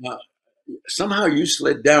 me. Somehow you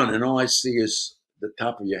slid down, and all I see is the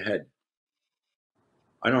top of your head.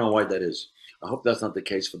 I don't know why that is. I hope that's not the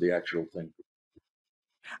case for the actual thing.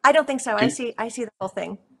 I don't think so. I Can see the whole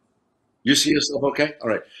thing. you see yourself okay? All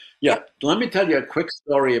right. Yeah. Yep. Let me tell you a quick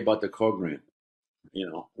story about the core grant.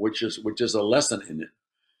 Which is a lesson in it.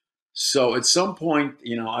 So at some point,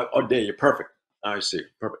 oh, there, you're perfect. I see,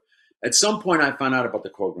 perfect. At some point, I found out about the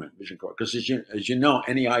core grant, Vision Core, because as you know,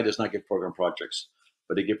 NEI does not give program projects,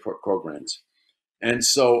 but they give core grants. And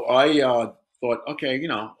so I thought, okay,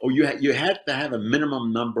 you had to have a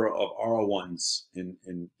minimum number of R1s in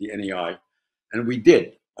the NEI, and we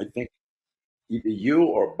did. I think either you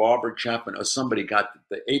or Barbara Chapman or somebody got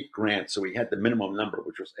the 8 grant, so we had the minimum number,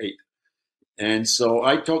 which was 8. And so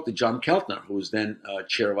I talked to John Keltner, who was then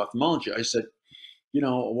chair of ophthalmology. I said,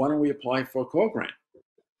 why don't we apply for a core grant?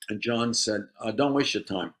 And John said, don't waste your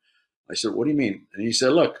time. I said, what do you mean? And he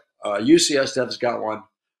said, look, UCSF's got one,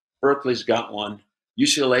 Berkeley's got one,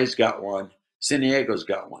 UCLA's got one, San Diego's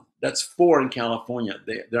got one. That's 4 in California.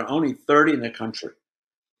 There are only 30 in the country.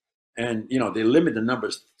 And, they limit the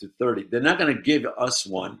numbers to 30. They're not going to give us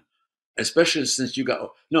one, especially since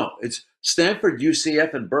no, it's Stanford,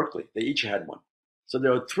 UCF, and Berkeley. They each had one. So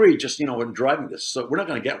there were 3 just, when driving this. So we're not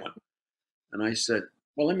going to get one. And I said,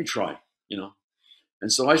 well, let me try,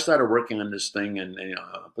 And so I started working on this thing, and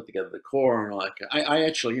put together the core, and all that. I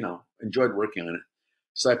actually, enjoyed working on it.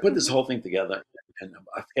 So I put this Hmm. whole thing together, and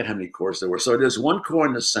I forget how many cores there were. So there's 1 core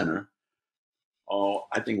in the center. Oh,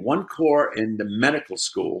 I think 1 core in the medical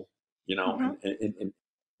school, Hmm. in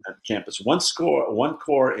campus. 1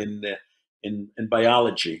 core in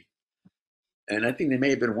biology, and I think there may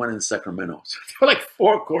have been 1 in Sacramento. So there were like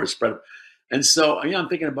 4 cores spread. And so, I'm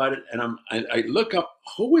thinking about it, and I look up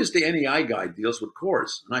who is the NEI guy who deals with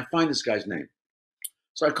cores, and I find this guy's name.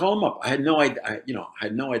 So I call him up. I had no idea. I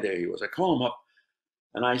had no idea who he was. I call him up,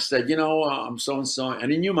 and I said, I'm so and so,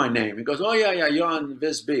 and he knew my name. He goes, "Oh yeah, you're on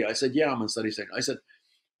Viz B." I said, "Yeah, I'm on Study Second." I said,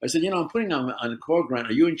 I'm putting on a core grant.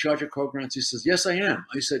 Are you in charge of core grants? He says, "Yes, I am."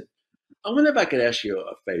 I said, "I wonder if I could ask you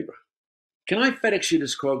a favor. Can I FedEx you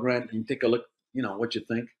this core grant and take a look? What you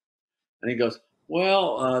think?" And he goes,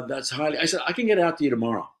 "Well, that's highly." I said, "I can get it out to you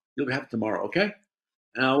tomorrow. You'll have it tomorrow, okay?"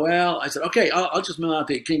 Well, I said, "Okay, I'll just mail it out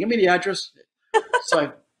to you. Can you give me the address?"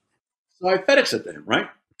 So I FedEx it to him, right?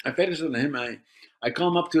 I FedEx it to him. I call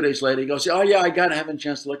him up 2 days later. He goes, "Oh yeah, I got it. I haven't a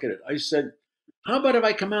chance to look at it." I said, "How about if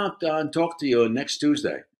I come out and talk to you next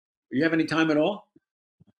Tuesday? You have any time at all?"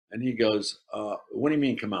 And he goes, "What do you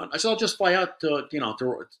mean come out?" I said, "I'll just fly out to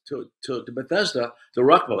Bethesda, to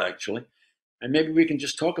Rockville actually, and maybe we can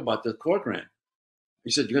just talk about the core grant."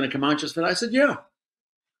 He said, "You're going to come out just for that?" I said, "Yeah."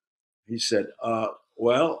 He said,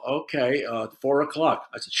 "Well, okay, 4 o'clock."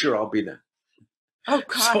 I said, "Sure, I'll be there." Oh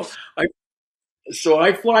So gosh. I so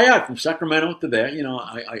I fly out from Sacramento to there.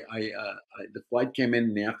 The flight came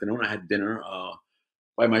in the afternoon. I had dinner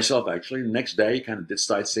by myself actually. The next day, kind of did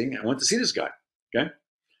sightseeing. I went to see this guy. Okay,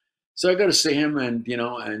 so I go to see him, and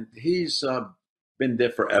he's been there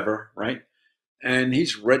forever, right? And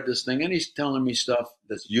he's read this thing, and he's telling me stuff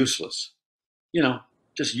that's useless. You know,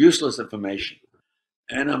 just useless information.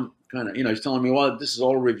 And I'm kind of, he's telling me, well, this is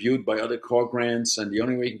all reviewed by other core grants, and the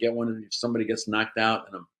only way you can get one is if somebody gets knocked out.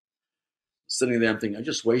 And I'm sitting there, I'm thinking, I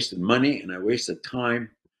just wasted money and I wasted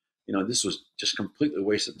time. This was just completely a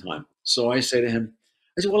waste of time. So I say to him,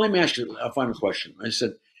 I said, well, let me ask you a final question. I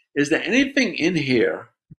said, is there anything in here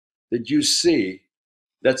that you see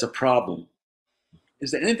that's a problem?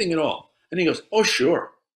 Is there anything at all? And he goes, oh,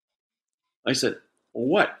 sure. I said, well,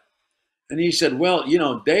 what? And he said, well,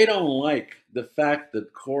 they don't like the fact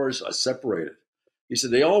that cores are separated. He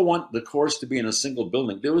said, they all want the cores to be in a single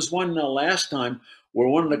building. There was one last time where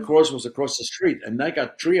one of the cores was across the street and that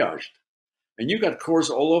got triaged. And you got cores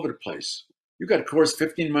all over the place. You got cores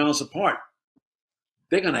 15 miles apart.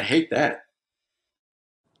 They're going to hate that.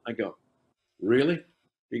 I go, really?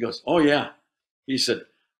 He goes, oh, yeah. He said,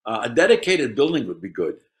 a dedicated building would be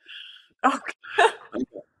good. Oh. I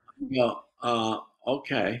go,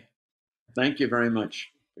 okay. Thank you very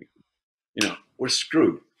much. We're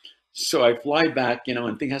screwed. So I fly back,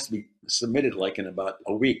 and thing has to be submitted like in about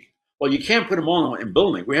a week. Well, you can't put them all in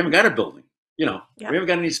building. We haven't got a building. We haven't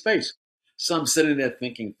got any space. So I'm sitting there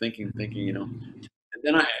thinking. And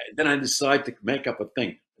then I decide to make up a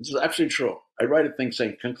thing. This is absolutely true. I write a thing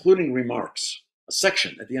saying concluding remarks, a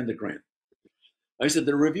section at the end of the grant. I said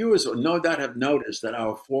the reviewers will no doubt have noticed that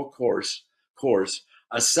our 4 cores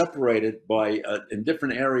are separated by in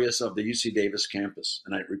different areas of the UC Davis campus,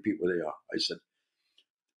 and I repeat where they are. I said,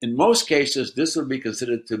 in most cases, this would be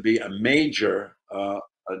considered to be a major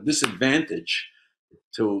disadvantage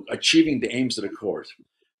to achieving the aims of the course.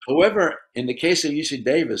 However, in the case of UC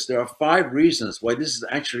Davis, there are 5 reasons why this is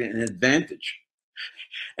actually an advantage.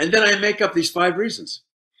 And then I make up these 5 reasons.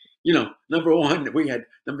 Number 1, we had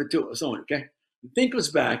number 2, so on. Okay, the thing goes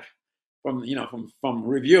back from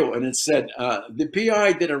review, and it said the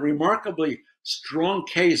PI did a remarkably strong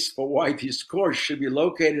case for why these cores should be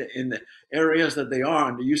located in the areas that they are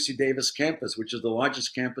on the UC Davis campus, which is the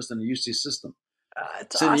largest campus in the UC system.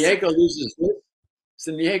 San Diego loses this.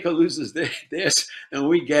 San Diego loses this, and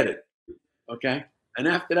we get it. Okay, and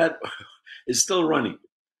after that, it's still running.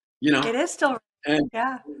 It is still running.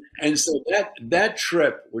 Yeah. And so that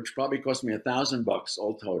trip, which probably cost me $1,000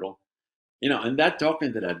 all total, and that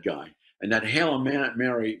talking to that guy and that Hail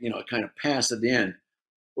Mary, kind of pass at the end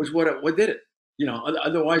was what did it.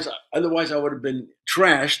 Otherwise I would have been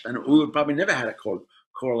trashed, and we would probably never had a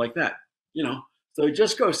core like that. So it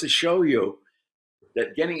just goes to show you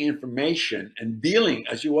that getting information and dealing,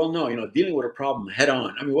 as you well know, dealing with a problem head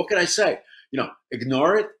on. I mean, what can I say?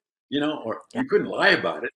 Ignore it, or you couldn't lie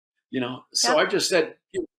about it, So I just said,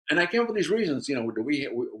 and I came up with these reasons.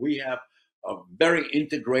 We have a very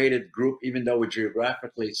integrated group, even though we're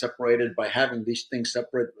geographically separated by having these things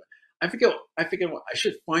separate. I figure I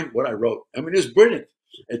should find what I wrote. I mean, it was brilliant.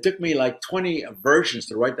 It took me like 20 versions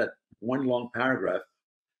to write that one long paragraph,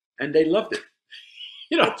 and they loved it.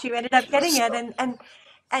 But you ended up getting it,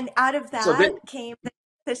 and out of that came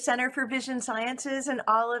the Center for Vision Sciences and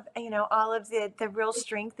all of the real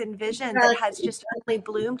strength and vision that has just only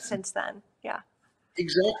bloomed since then. Yeah.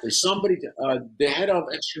 Exactly. Somebody, the head of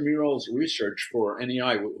extramural research for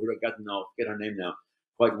NEI, who I got to know, get her name now,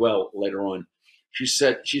 quite well later on. She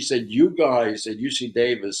said, you guys at UC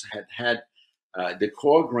Davis had the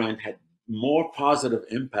core grant had more positive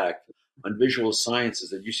impact on visual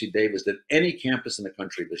sciences at UC Davis than any campus in the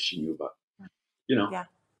country that she knew about. Yeah.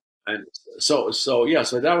 And so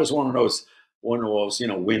that was one of those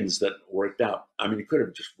wins that worked out. I mean, it could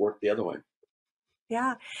have just worked the other way.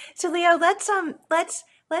 Yeah. So Leo, let's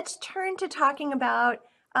turn to talking about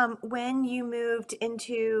when you moved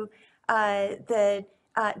into the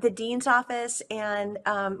dean's office and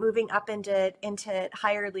moving up into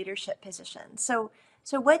higher leadership positions. So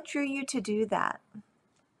what drew you to do that?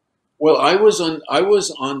 Well, I was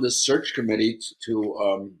on the search committee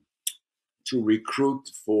to recruit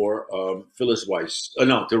for Phyllis Weiss.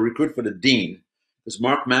 To recruit for the dean, because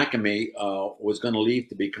Mark McAmey was going to leave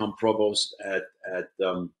to become provost at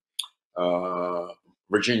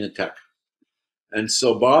Virginia Tech, and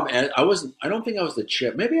so Bob, I don't think I was the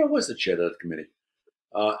chair. Maybe I was the chair of that committee.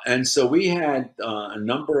 And so we had a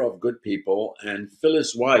number of good people, and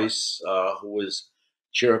Phyllis Weiss, who was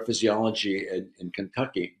chair of physiology in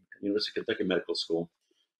Kentucky, University of Kentucky Medical School,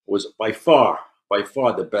 was by far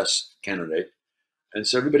the best candidate. And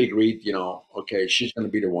so everybody agreed, okay, she's going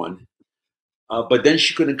to be the one. But then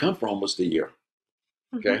she couldn't come for almost a year.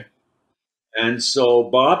 Okay. Mm-hmm. And so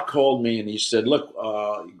Bob called me and he said, look,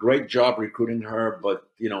 great job recruiting her, but,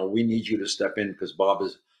 we need you to step in because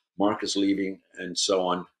Mark is leaving and so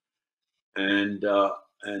on. And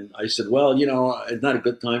I said, well, it's not a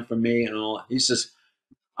good time for me and all. He says,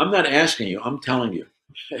 I'm not asking you, I'm telling you.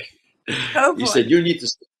 He said, you need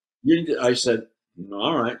to, I said,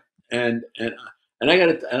 all right. And I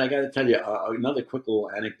got to tell you another quick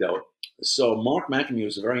little anecdote. So Mark McAmey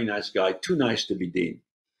was a very nice guy, too nice to be dean.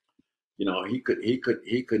 he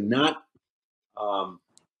could not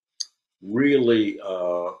really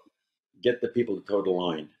get the people to toe the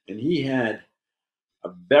line, and he had a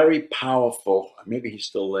very powerful. Maybe he's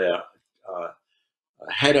still there.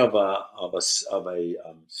 Head of a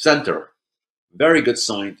center, very good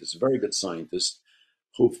scientist,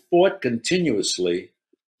 who fought continuously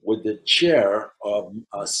with the chair of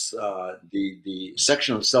the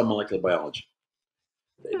section of cell molecular biology.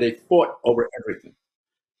 They fought over everything,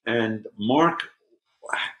 and Mark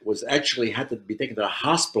was actually had to be taken to the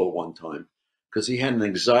hospital one time because he had an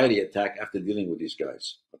anxiety attack after dealing with these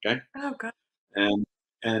guys. Okay. Oh, God.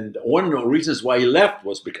 And one of the reasons why he left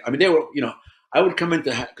was because they were, I would come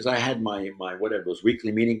into because I had my whatever it was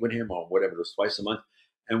weekly meeting with him or whatever it was twice a month,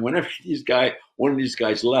 and whenever one of these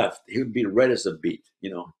guys left, he would be red as a beet.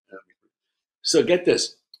 So get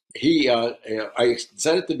this, I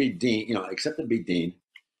decided to be dean, I accepted to be dean,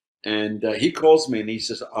 and he calls me and he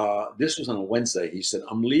says, this was on a Wednesday. He said,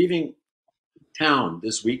 I'm leaving town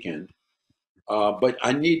this weekend. But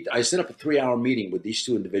I set up a 3-hour meeting with these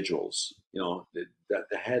two individuals, the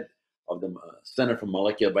head of the Center for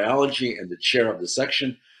Molecular Biology and the chair of the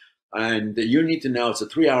section. And you need to know, it's a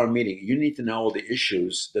 3-hour meeting. You need to know all the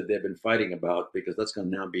issues that they've been fighting about because that's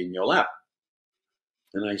going to now be in your lap.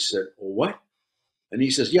 And I said, well, what? And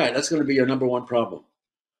he says, yeah, that's going to be your number one problem.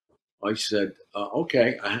 I said,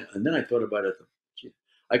 okay. And then I thought about it.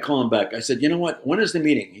 I call him back. I said, you know what? When is the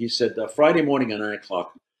meeting? He said, Friday morning at 9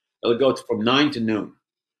 o'clock. It'll go from 9 to noon.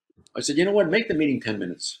 I said, you know what? Make the meeting 10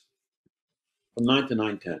 minutes. From 9 to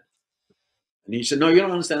 9:10. And he said, no, you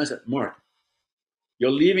don't understand. I said, Mark,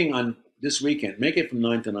 you're leaving on this weekend. Make it from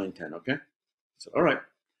 9 to 9:10, okay? I said, all right.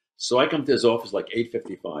 So I come to his office like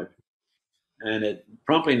 8:55. And at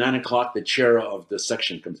promptly 9 o'clock, the chair of the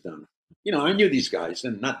section comes down. I knew these guys,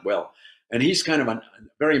 and not well. And he's kind of a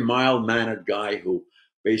very mild-mannered guy who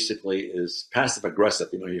basically is passive-aggressive.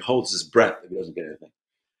 He holds his breath if he doesn't get anything.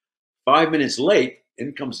 5 minutes late,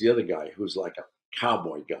 in comes the other guy who's like a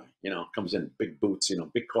cowboy guy, comes in, big boots,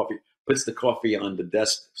 big coffee, puts the coffee on the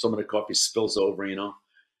desk. Some of the coffee spills over,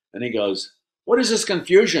 and he goes, what is this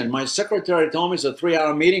confusion? My secretary told me it's a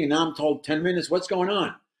 3-hour meeting and now I'm told 10 minutes. What's going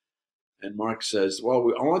on? And Mark says,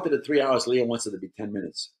 well, I wanted it 3 hours. Leo wants it to be 10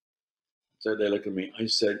 minutes. So they look at me. I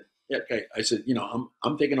said, yeah, okay. I said,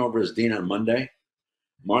 I'm taking over as dean on Monday.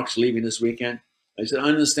 Mark's leaving this weekend. I said, I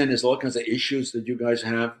understand there's all kinds of issues that you guys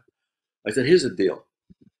have. I said, here's the deal.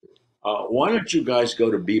 Why don't you guys go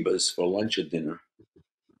to Biba's for lunch or dinner?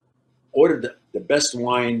 Order the best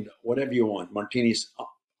wine, whatever you want, martinis.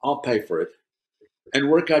 I'll pay for it. And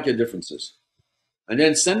work out your differences. And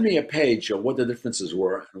then send me a page of what the differences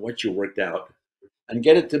were and what you worked out. And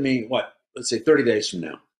get it to me, let's say 30 days from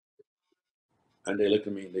now. And they look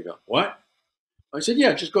at me and they go, what? I said,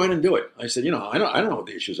 yeah, just go ahead and do it. I said, I don't know what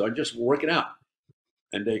the issues are. Just work it out.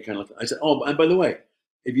 And they kind of, I said, oh, and by the way,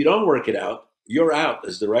 if you don't work it out, you're out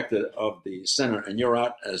as director of the center and you're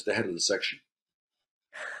out as the head of the section.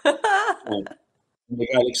 And the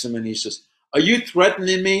guy looks at me and he says, are you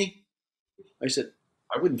threatening me? I said,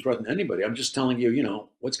 I wouldn't threaten anybody. I'm just telling you,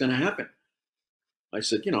 what's going to happen. I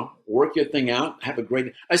said, work your thing out, have a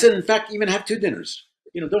great, I said, in fact, even have 2 dinners.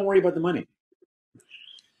 Don't worry about the money.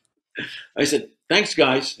 I said, thanks,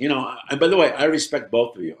 guys. And by the way, I respect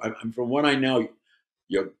both of you. I'm from what I know,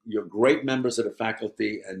 you're great members of the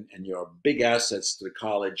faculty and you're big assets to the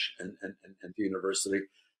college and the university.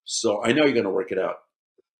 So I know you're going to work it out.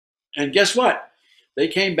 And guess what? They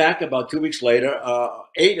came back about 2 weeks later.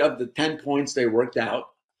 8 of the 10 points they worked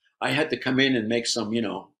out. I had to come in and make some,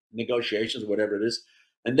 negotiations, whatever it is.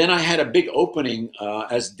 And then I had a big opening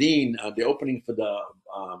as dean, the opening for the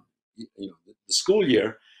school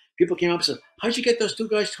year. People came up and said, how'd you get those 2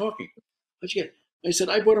 guys talking? How'd you get? I said,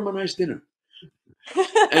 I bought them a nice dinner.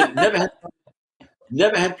 And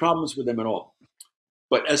never had problems with them at all.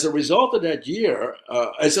 But as a result of that year,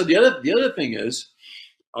 and so the other thing is,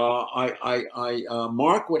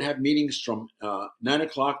 Mark would have meetings from 9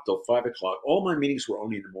 o'clock till 5 o'clock. All my meetings were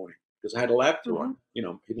only in the morning because I had a lab to run. He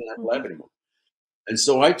didn't have a lab anymore. And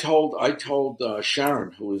so I told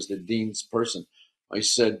Sharon, who is the dean's person, I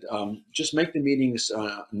said, just make the meetings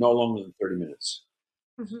no longer than 30 minutes.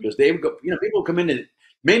 Because they would go, people would come in and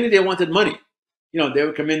mainly they wanted money. They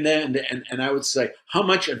would come in there and I would say, how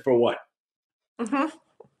much and for what? Mm-hmm.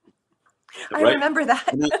 Right? I remember that.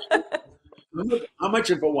 How much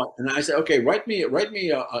and for what? And I said, okay, write me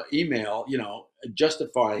a email,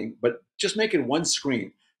 justifying, but just make it one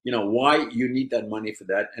screen, why you need that money for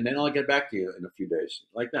that. And then I'll get back to you in a few days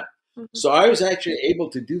like that. Mm-hmm. So I was actually able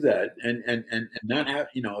to do that and not have,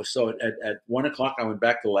 so at 1 o'clock, I went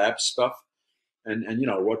back to lab stuff and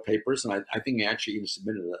wrote papers. And I think I actually even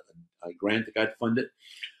submitted grant that got funded.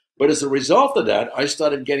 But as a result of that, I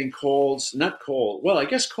started getting calls, I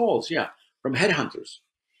guess calls, yeah, from headhunters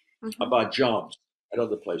Mm-hmm. about jobs at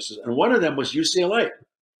other places. And one of them was UCLA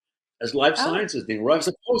as life Oh. sciences dean, where I was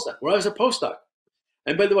a postdoc.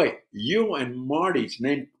 And by the way, you and Marty's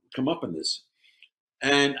name come up in this.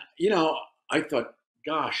 And, I thought,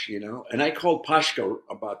 gosh, and I called Pashko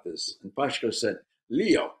about this. And Pashko said,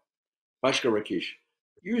 Leo, Pashko Rakesh,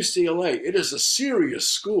 UCLA, it is a serious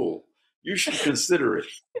school. You should consider it.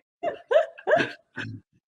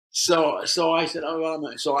 So I said, oh,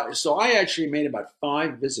 well, so I actually made about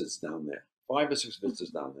 5 visits down there, 5 or 6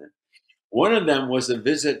 visits down there. One of them was a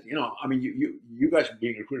visit. You guys were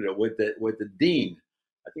being recruited with the dean.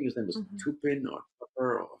 I think his name was Tupin or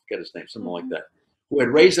Tupper, or I forget his name, something like that, who had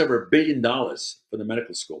raised over $1 billion for the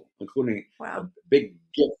medical school, including a big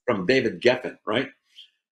gift from David Geffen, right?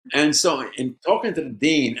 And so, in talking to the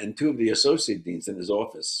dean and 2 of the associate deans in his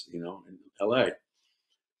office, in LA,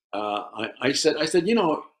 I said,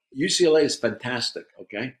 UCLA is fantastic,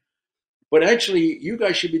 okay, but actually, you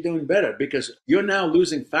guys should be doing better because you're now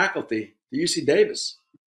losing faculty to UC Davis.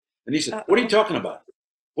 And he said, What are you talking about?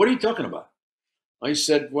 What are you talking about? I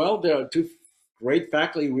said, well, there are 2 great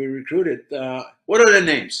faculty we recruited. What are their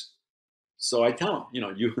names? So I tell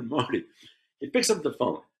him, you and Marty. He picks up the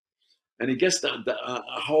phone and he gets a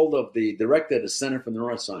hold of the director of the Center for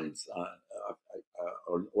Neuroscience,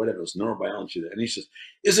 or whatever it was, neurobiology. And he says,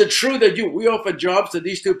 is it true that we offer jobs to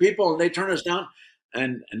these 2 people and they turn us down?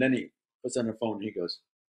 And then he puts on the phone and he goes,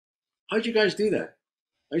 how'd you guys do that?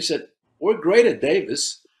 I said, we're great at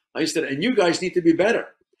Davis. I said, and you guys need to be better.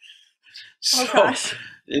 So, gosh.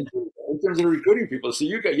 In terms of recruiting people, so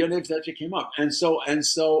your names actually came up. And so,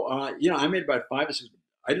 I made about 5 or 6.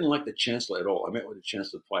 I didn't like the chancellor at all. I met with the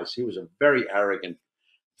chancellor twice. He was a very arrogant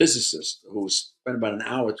physicist who spent about an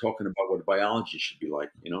hour talking about what biology should be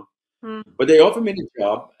like, But they offered me the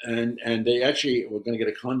job, and they actually were going to get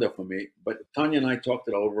a condo for me. But Tanya and I talked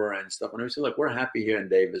it over and stuff, and I said, look, we're happy here in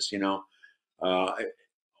Davis,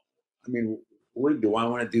 what do I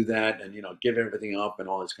want to do that and give everything up and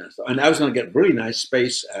all this kind of stuff. And I was going to get really nice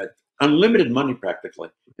space at unlimited money practically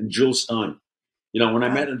in Jules Stein. When I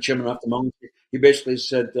met the chairman of ophthalmology, he basically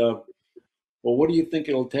said, well, what do you think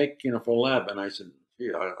it'll take, for a lab? And I said, gee,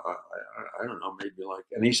 I don't know, maybe like,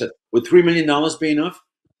 and he said, would $3 million be enough?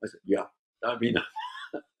 I said, yeah, that'd be enough.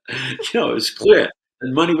 It was clear.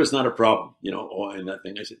 And money was not a problem, or in that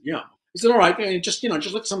thing. I said, yeah. He said, all right, just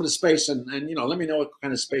look at some of the space and let me know what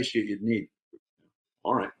kind of space you'd need.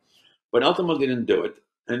 All right. But ultimately didn't do it.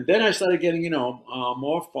 And then I started getting,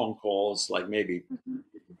 more phone calls, like maybe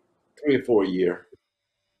 3 or 4 a year.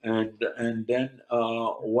 And then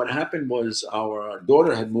what happened was our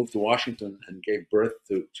daughter had moved to Washington and gave birth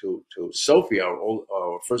to Sophie,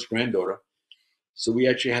 our first granddaughter. So we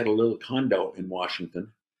actually had a little condo in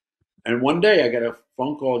Washington. And one day I got a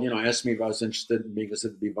phone call, asked me if I was interested in being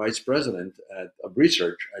considered to be vice president of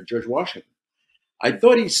research at George Washington. I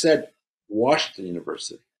thought he said Washington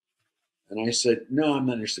University. And I said, no, I'm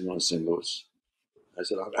not interested in going to St. Louis. I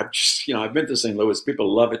said, I've just, I've been to St. Louis. People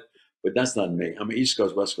love it, but that's not me. I'm an East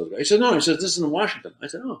Coast, West Coast guy. He said, no. He says, this is in Washington. I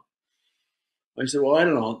said, oh. I said, well, I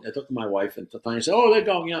don't know. I talked to my wife and Tanya said, oh, they're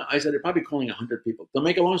going. Yeah. I said, they're probably calling 100 people. To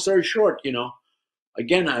make a long story short,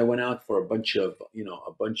 again, I went out for a bunch of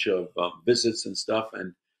visits and stuff.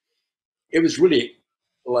 And it was really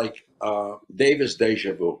like Davis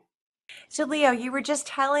deja vu. So Leo, you were just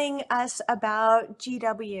telling us about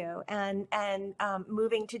GW and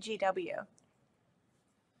moving to GW.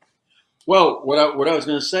 Well, what I was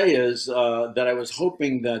going to say is that I was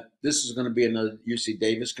hoping that this is going to be another UC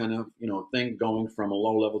Davis kind of thing, going from a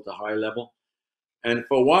low level to high level, and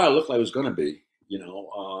for a while it looked like it was going to be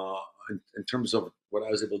in terms of what I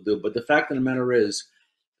was able to do. But the fact of the matter is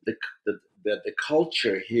that the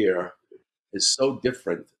culture here is so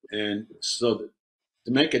different, and so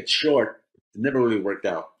to make it short, it never really worked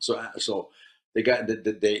out. So they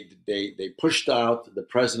pushed out the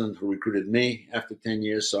president who recruited me after 10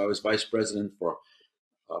 years. So I was vice president for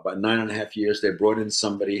about 9.5 years. They brought in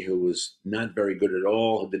somebody who was not very good at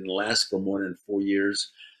all, who didn't last for more than 4 years,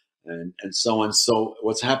 and so on. So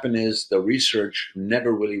what's happened is the research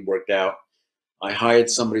never really worked out. I hired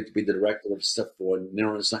somebody to be the director of stuff for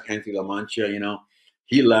Neuroscience, Anthony LaMantia,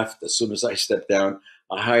 he left as soon as I stepped down.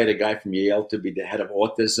 I hired a guy from Yale to be the head of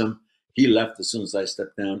autism. He left as soon as I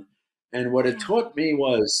stepped down. And what it taught me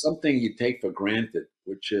was something you take for granted,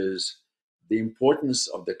 which is the importance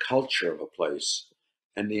of the culture of a place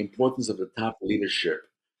and the importance of the top leadership,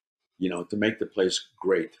 to make the place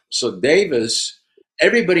great. So Davis,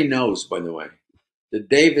 everybody knows, by the way, that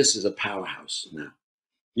Davis is a powerhouse now,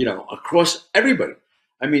 across everybody.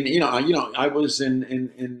 I mean, I was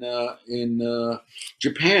in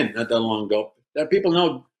Japan not that long ago. That people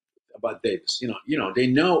know about Davis. They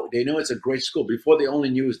know it's a great school. Before they only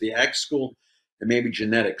knew it was the ag school and maybe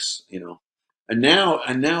genetics. And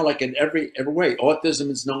now, like in every way, autism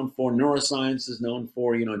is known for, neuroscience is known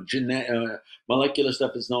for, molecular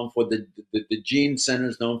stuff is known for, the gene center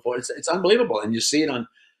is known for. It's unbelievable, and you see it on.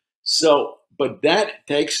 So, but that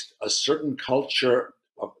takes a certain culture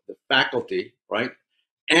of the faculty, right,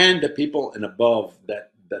 and the people and above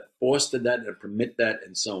that foster that and permit that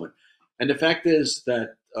and so on. And the fact is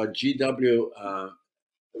that GW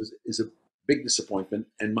is a big disappointment,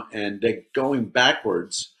 and they're going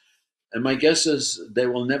backwards. And my guess is they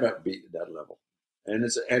will never be at that level. And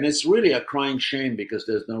it's really a crying shame because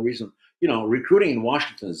there's no reason. Recruiting in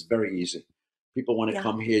Washington is very easy. People want to Yeah.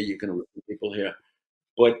 come here. You can recruit people here,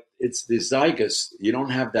 but it's the zygotes. You don't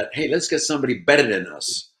have that. Hey, let's get somebody better than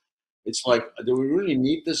us. It's like, do we really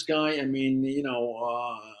need this guy? I mean,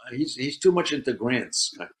 he's too much into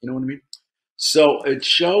grants. You know what I mean? So it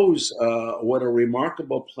shows what a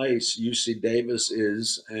remarkable place UC Davis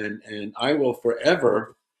is, and I will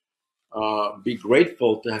forever be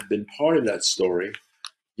grateful to have been part of that story.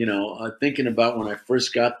 Thinking about when I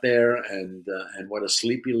first got there, and what a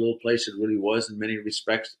sleepy little place it really was in many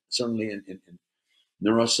respects, certainly in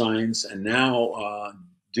neuroscience, and now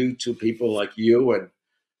due to people like you and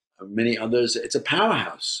many others, it's a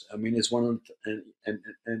powerhouse. I mean, it's one of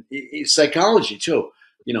and psychology too.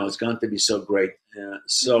 It's going to be so great. Hmm.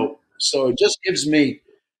 So it just gives me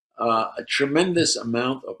a tremendous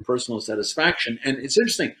amount of personal satisfaction, and it's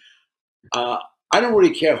interesting. Uh, I don't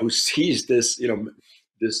really care who sees this,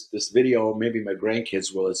 this video. Maybe my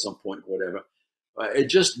grandkids will at some point, whatever. It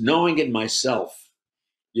just knowing it myself,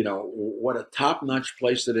 what a top-notch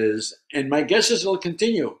place it is, and my guess is it'll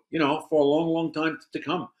continue, for a long, long time to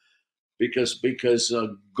come, because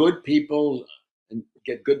good people and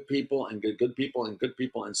get good people and get good people and good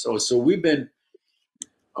people, and so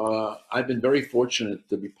I've been very fortunate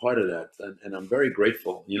to be part of that, and I'm very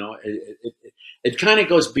grateful. It kind of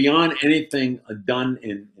goes beyond anything done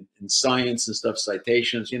in science and stuff,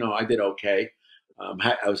 citations. I did okay.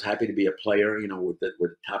 I was happy to be a player, with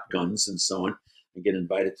the top guns and so on, and get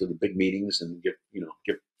invited to the big meetings and give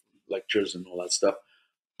lectures and all that stuff.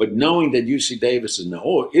 But knowing that UC Davis is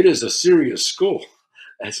now, it is a serious school,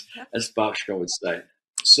 as Yep. as Bashka would say.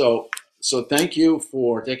 So so thank you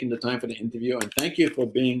for taking the time for the interview, and thank you for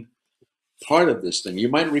being part of this thing. You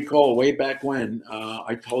might recall way back when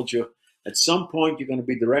I told you at some point you're going to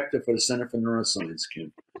be director for the Center for Neuroscience,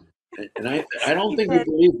 Kim, and I don't You think you did.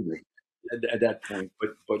 believed me at that point,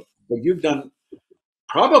 but you've done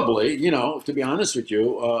probably, to be honest with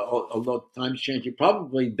you, although times change, you've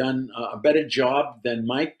probably done a better job than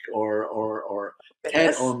Mike or Ted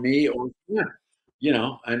Goodness. or me or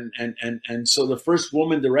yeah, and so the first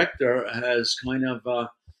woman director has kind of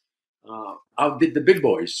outdid the big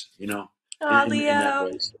boys, Oh, in that Leo.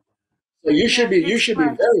 way. So you should Yeah, be you're you should be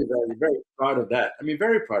smart. very, very, very proud of that. I mean,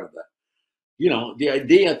 very proud of that. The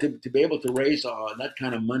idea to be able to raise that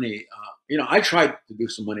kind of money. I tried to do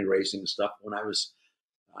some money raising stuff when I was,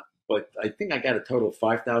 but I think I got a total of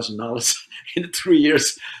 $5,000 in the 3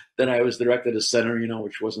 years that I was director of the center.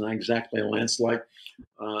 Which wasn't exactly a landslide.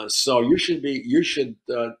 So you should.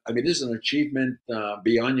 I mean, this is an achievement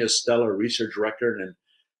beyond your stellar research record and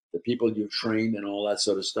the people you've trained and all that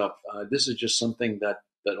sort of stuff. This is just something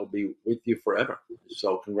that'll be with you forever.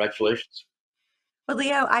 So congratulations. Well,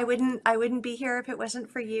 Leo, I wouldn't be here if it wasn't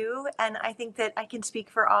for you. And I think that I can speak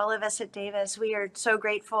for all of us at Davis. We are so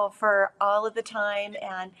grateful for all of the time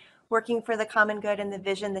and working for the common good and the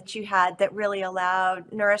vision that you had that really allowed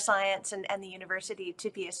neuroscience and the university to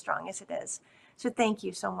be as strong as it is. So thank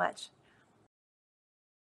you so much.